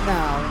right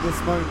now in this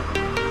moment.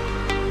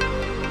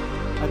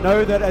 And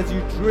know that as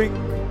you drink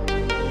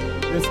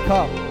this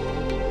cup,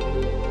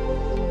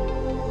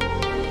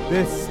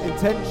 this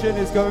intention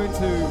is going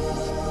to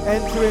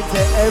enter into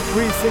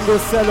every single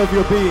cell of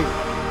your being.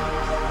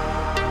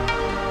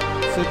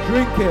 So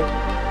drink it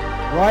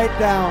right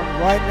down,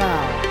 right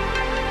now,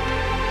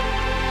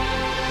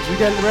 as we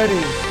get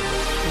ready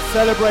to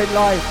celebrate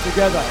life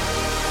together.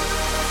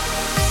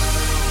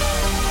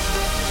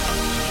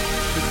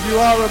 Because you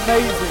are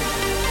amazing,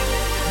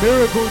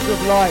 miracles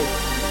of life.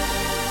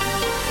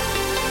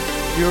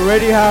 You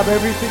already have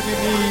everything you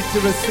need to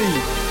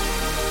receive.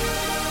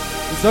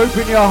 Just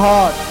open your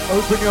heart,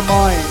 open your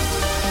mind,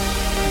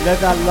 and let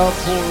that love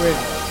pour in.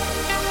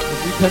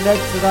 As you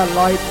connect to that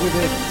light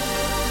within.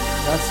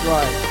 That's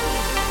right.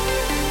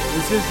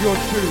 This is your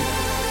truth.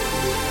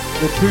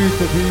 The truth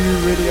of who you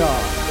really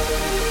are.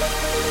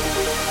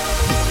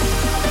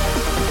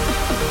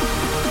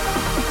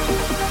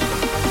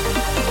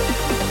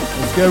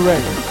 Let's get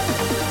ready.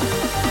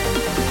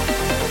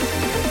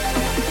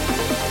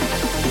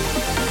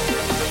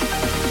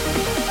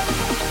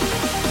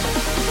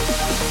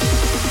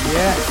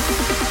 Yes.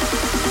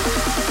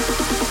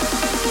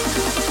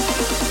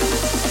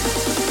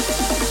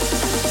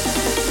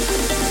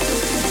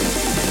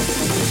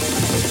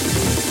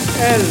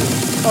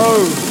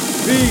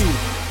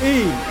 L-O-V-E,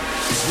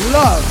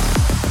 love.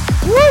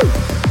 Woo!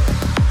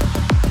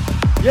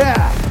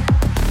 Yeah.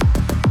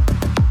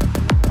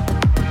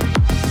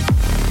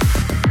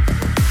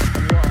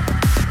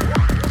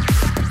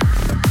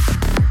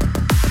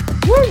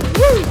 Woo,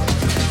 woo.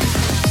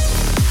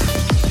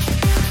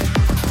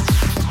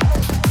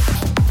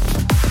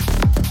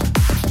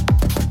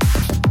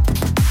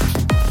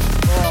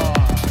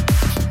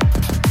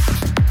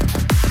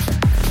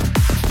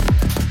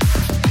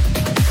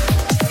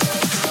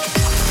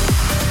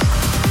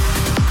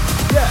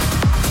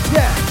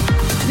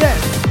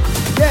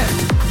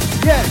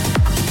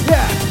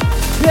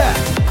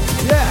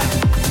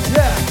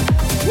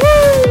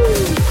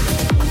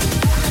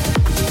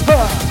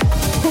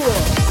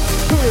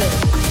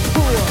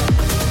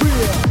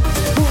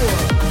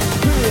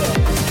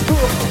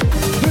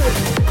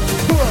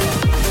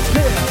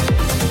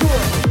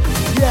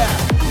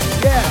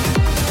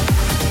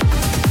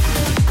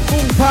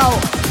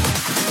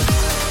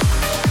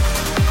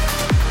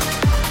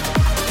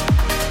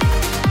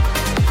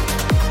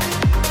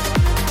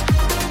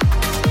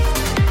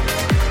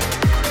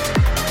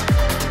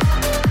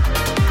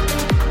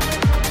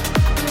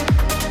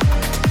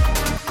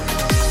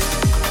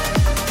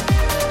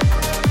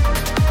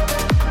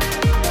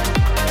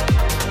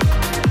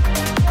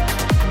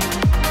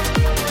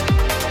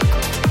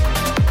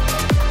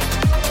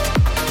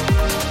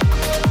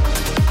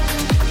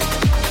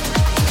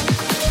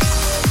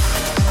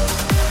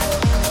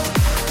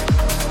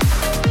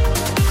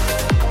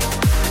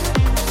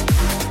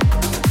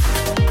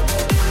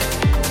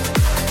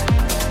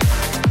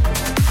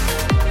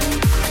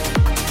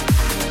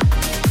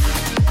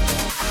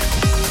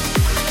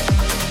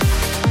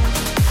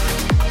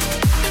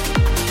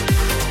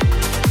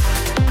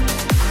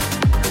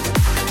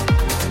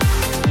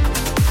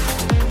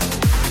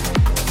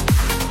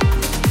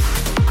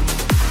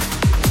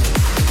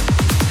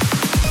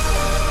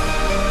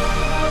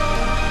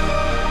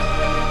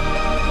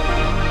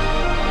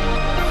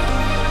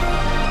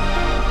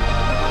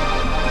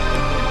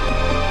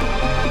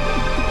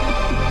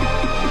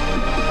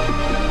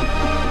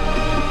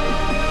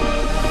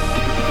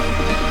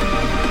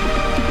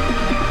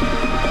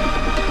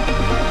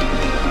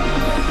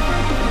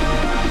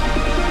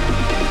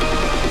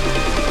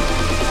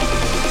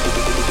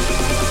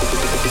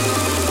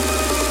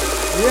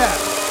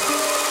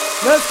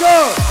 Let's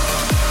go.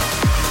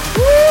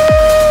 Woo!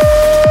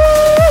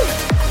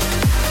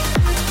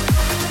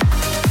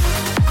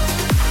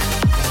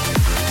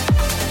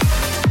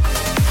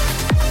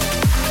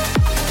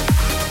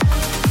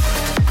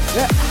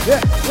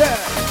 Yeah.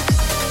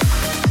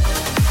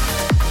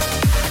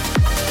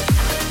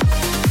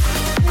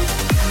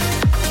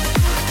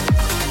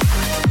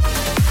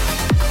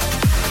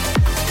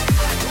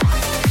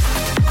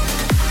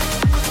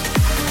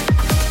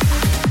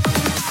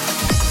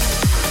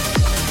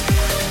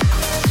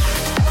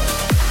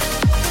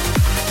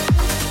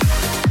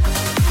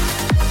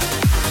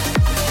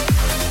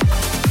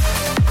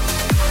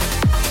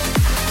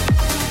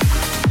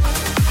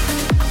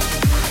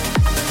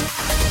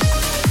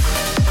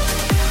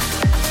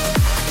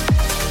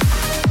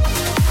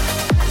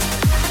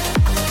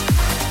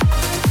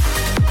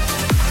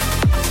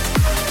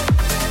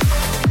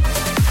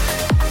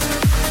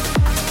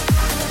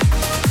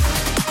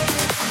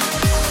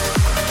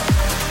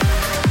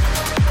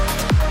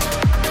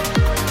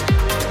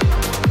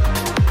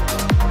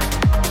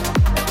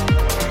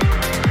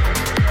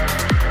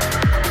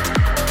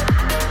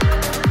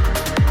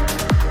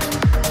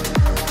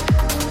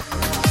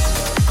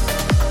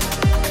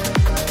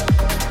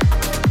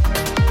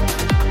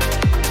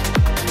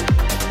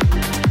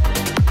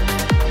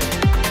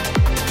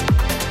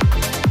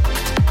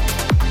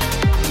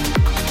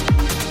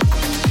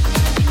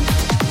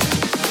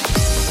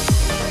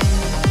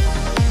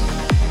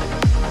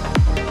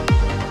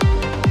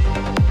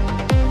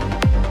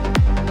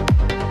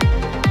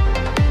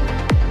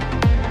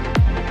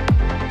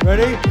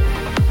 Ready?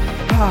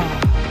 Ha.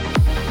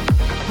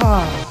 Ha.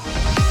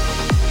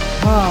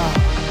 Ha.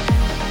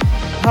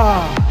 Ha.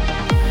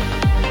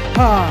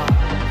 Ha.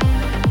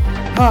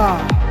 Ha.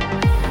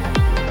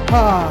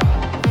 Ha.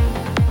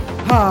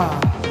 Ha.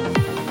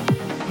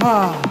 Ha.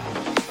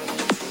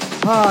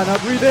 Ha. Now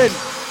breathe in.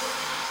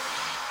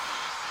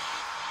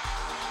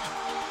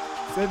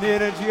 Send the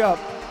energy up.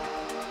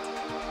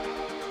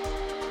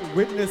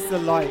 Witness the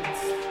light,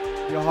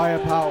 your higher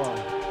power.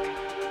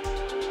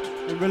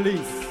 And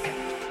release.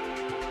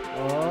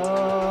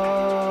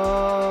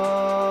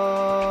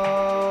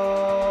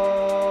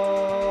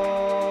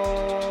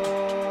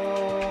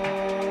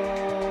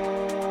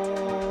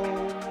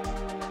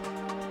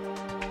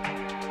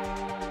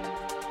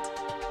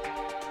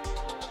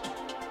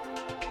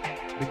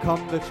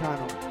 Become the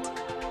channel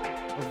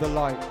of the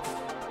light.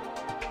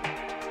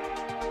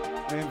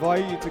 I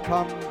invite you to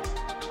come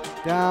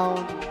down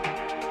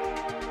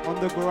on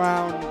the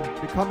ground,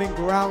 becoming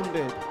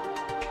grounded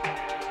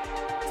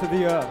to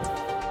the earth.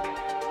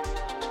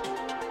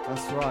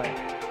 That's right.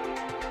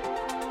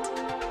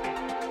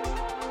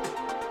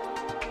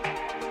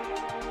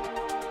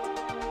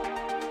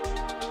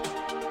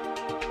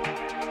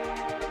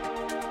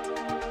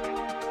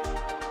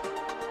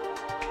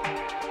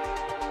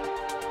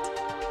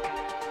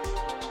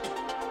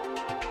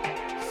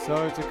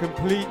 So to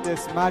complete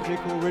this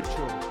magical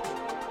ritual,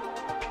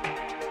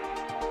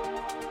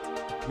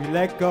 we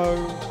let go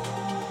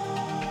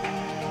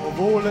of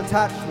all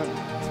attachment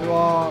to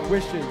our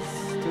wishes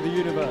to the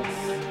universe.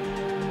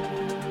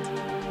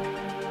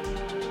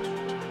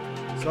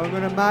 So I'm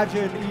going to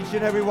imagine each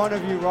and every one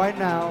of you right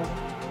now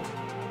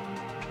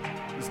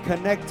is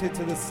connected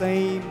to the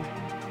same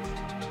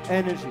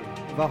energy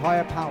of a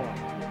higher power.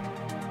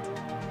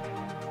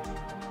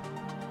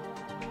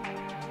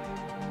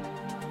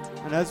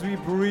 And as we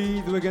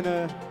breathe, we're going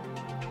to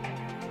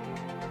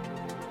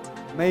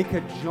make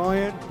a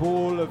giant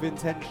ball of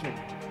intention.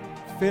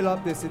 Fill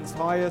up this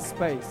entire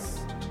space.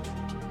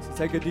 So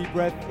take a deep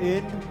breath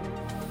in.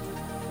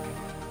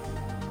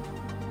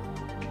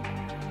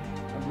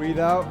 And breathe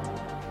out.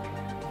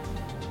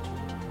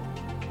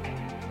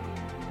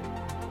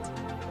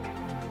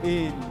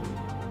 In,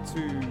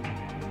 2,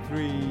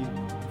 3,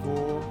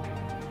 4.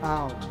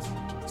 Out,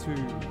 2,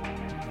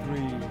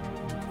 3,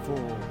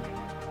 4.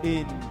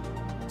 In,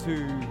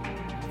 2,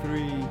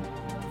 3,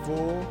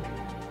 4.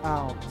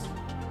 Out,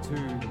 2,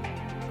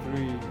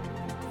 3,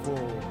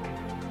 4.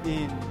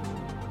 In,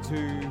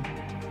 2,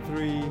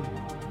 3,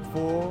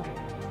 4.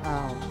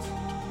 Out,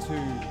 2,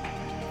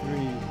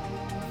 3,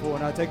 4.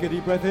 Now take a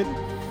deep breath in.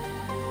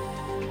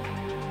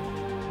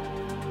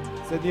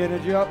 Send the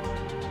energy up.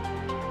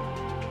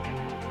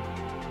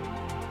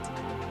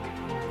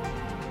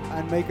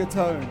 And make a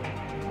tone.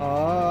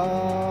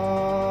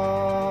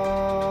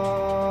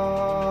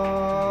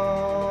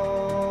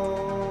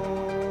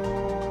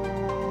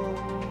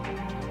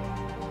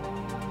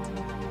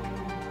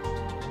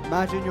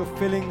 Imagine you're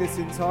filling this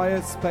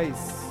entire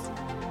space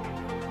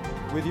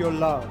with your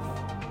love.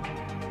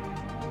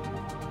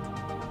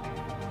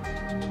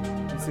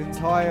 This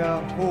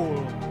entire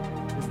hall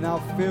is now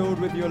filled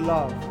with your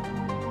love.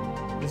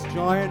 This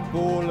giant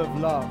ball of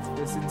love,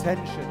 this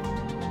intention,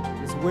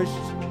 this wish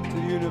to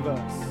the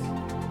universe.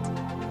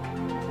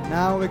 And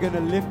now we're going to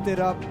lift it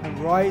up and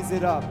rise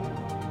it up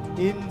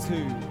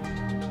into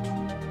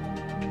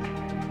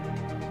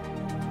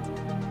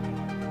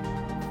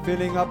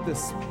filling up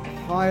this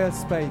higher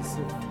space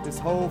of this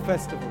whole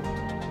festival.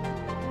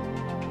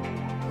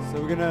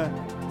 So we're going to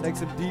Take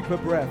some deeper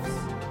breaths.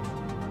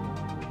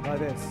 Like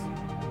this.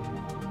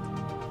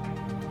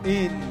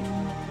 In,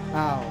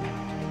 out,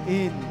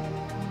 in,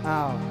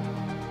 out,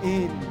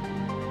 in,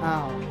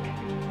 out,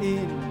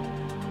 in,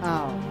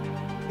 out,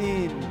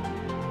 in,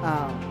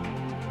 out,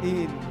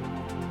 in,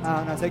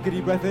 out. Now take a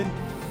deep breath in.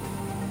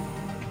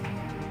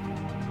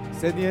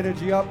 Send the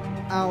energy up,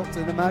 out,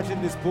 and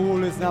imagine this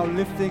ball is now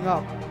lifting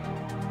up.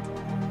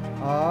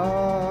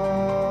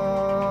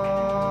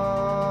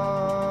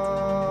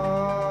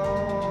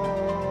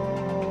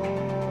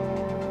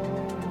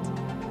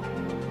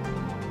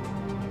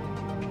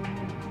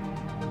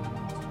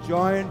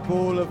 Giant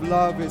ball of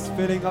love is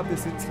filling up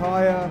this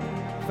entire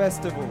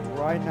festival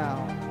right now.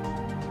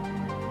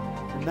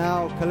 And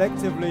now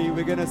collectively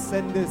we're going to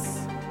send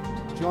this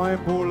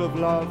giant ball of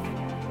love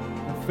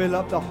and fill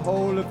up the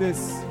whole of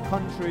this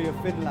country of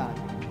Finland.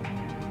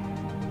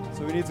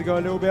 So we need to go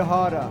a little bit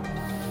harder.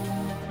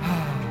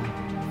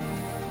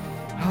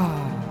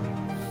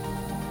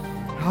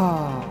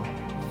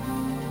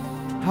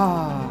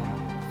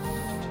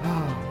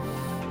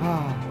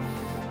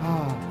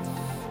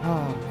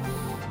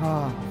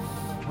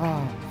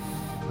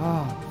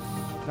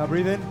 Now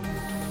breathe in.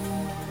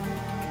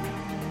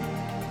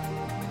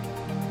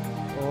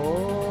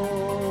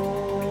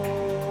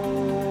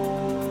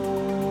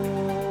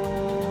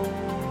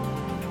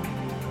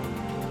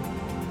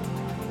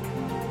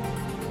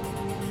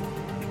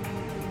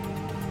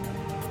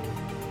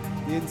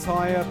 The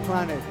entire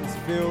planet is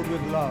filled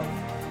with love.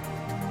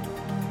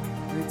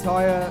 The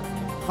entire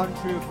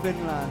country of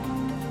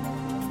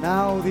Finland,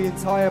 now the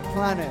entire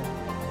planet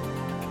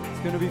is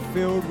going to be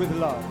filled with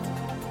love.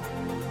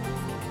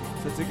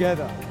 So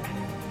together.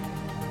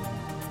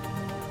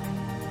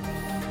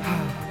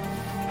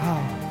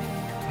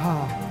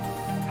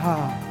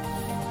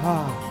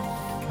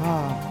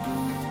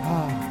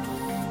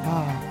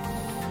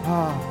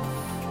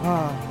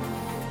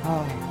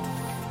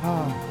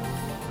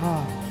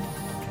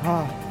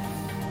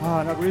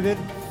 Now breathe in.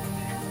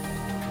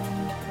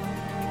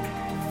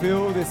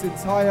 Fill this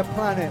entire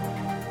planet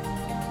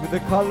with the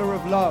color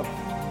of love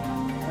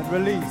and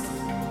release.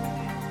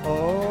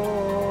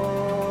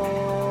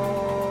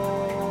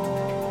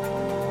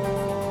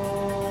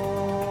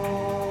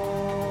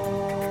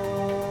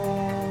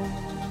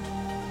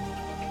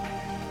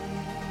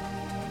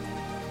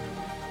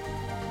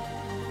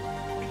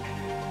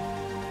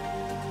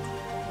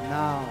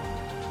 Now,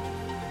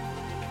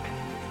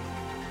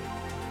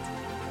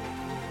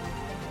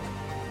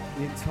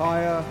 the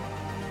entire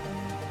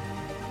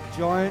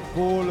giant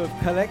ball of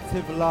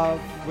collective love,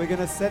 we're going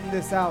to send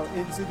this out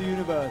into the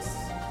universe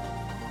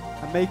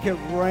and make it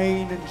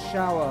rain and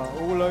shower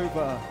all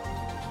over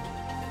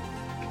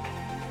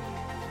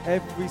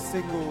every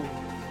single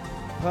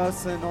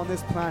person on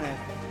this planet,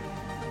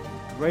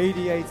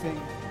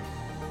 radiating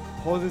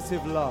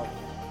positive love.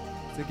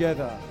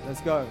 Together,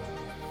 let's go.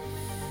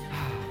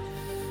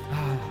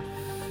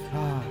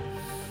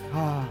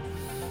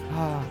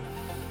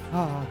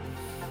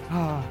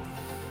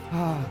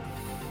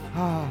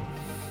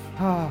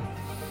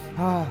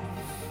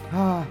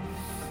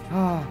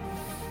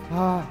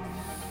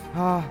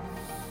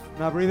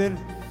 Now breathe in.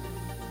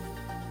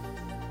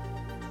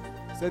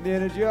 Send the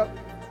energy up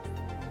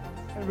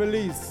and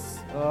release.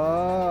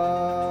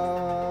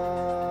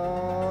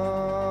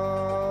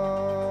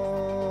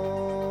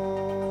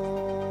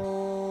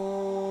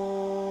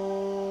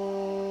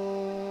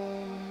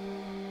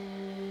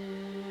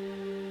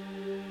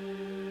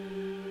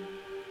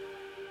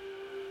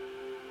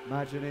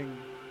 Imagining,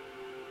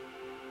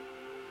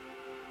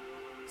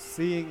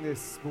 seeing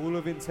this ball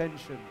of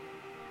intention,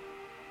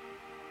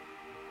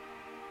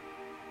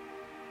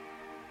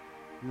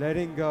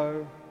 letting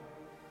go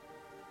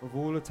of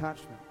all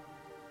attachment,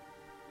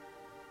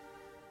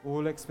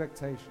 all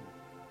expectation,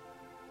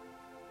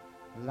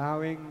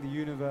 allowing the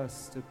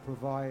universe to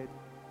provide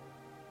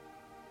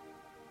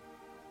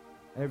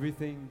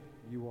everything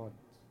you want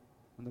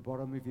from the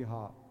bottom of your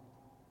heart.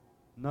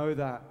 Know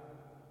that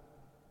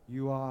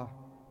you are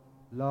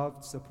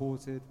loved,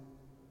 supported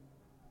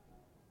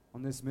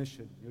on this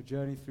mission, your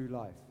journey through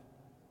life.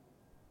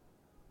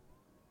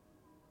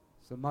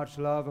 So much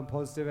love and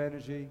positive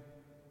energy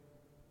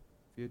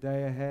for your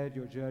day ahead,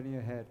 your journey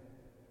ahead.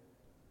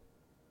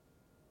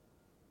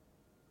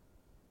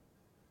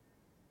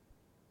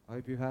 I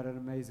hope you had an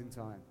amazing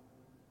time.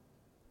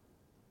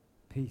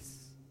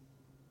 Peace.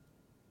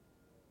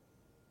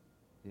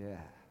 Yeah.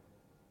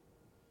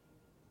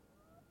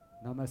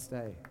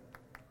 Namaste.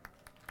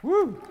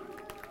 Woo!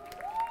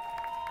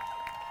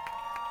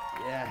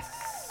 Yes.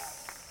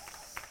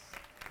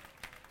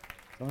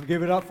 Someone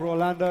give it up for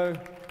Orlando.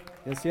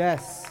 Yes,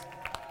 yes.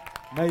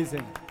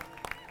 Amazing.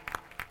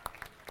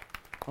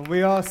 And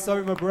we are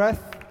Soma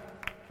Breath.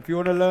 If you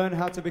want to learn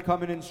how to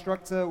become an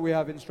instructor, we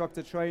have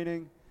instructor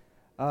training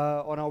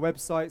on our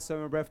website,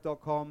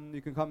 somabreath.com.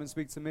 You can come and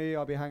speak to me.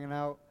 I'll be hanging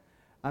out.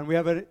 And we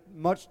have a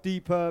much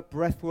deeper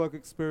breathwork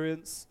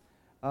experience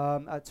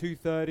at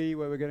 2:30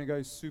 where we're going to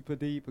go super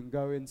deep and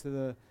go into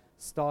the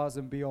stars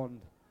and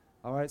beyond.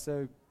 All right,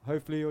 so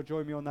hopefully you'll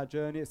join me on that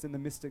journey. It's in the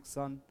Mystic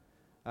Sun.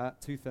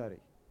 at 2:30.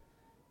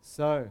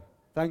 So,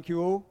 thank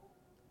you all.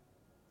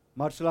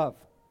 Much love.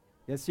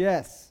 Yes,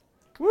 yes.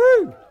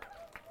 Woo!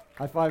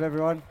 High five,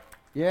 everyone.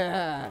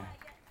 Yeah.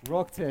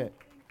 Rocked it.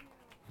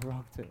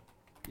 Rocked it.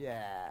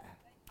 Yeah.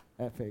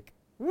 Epic.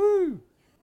 Woo!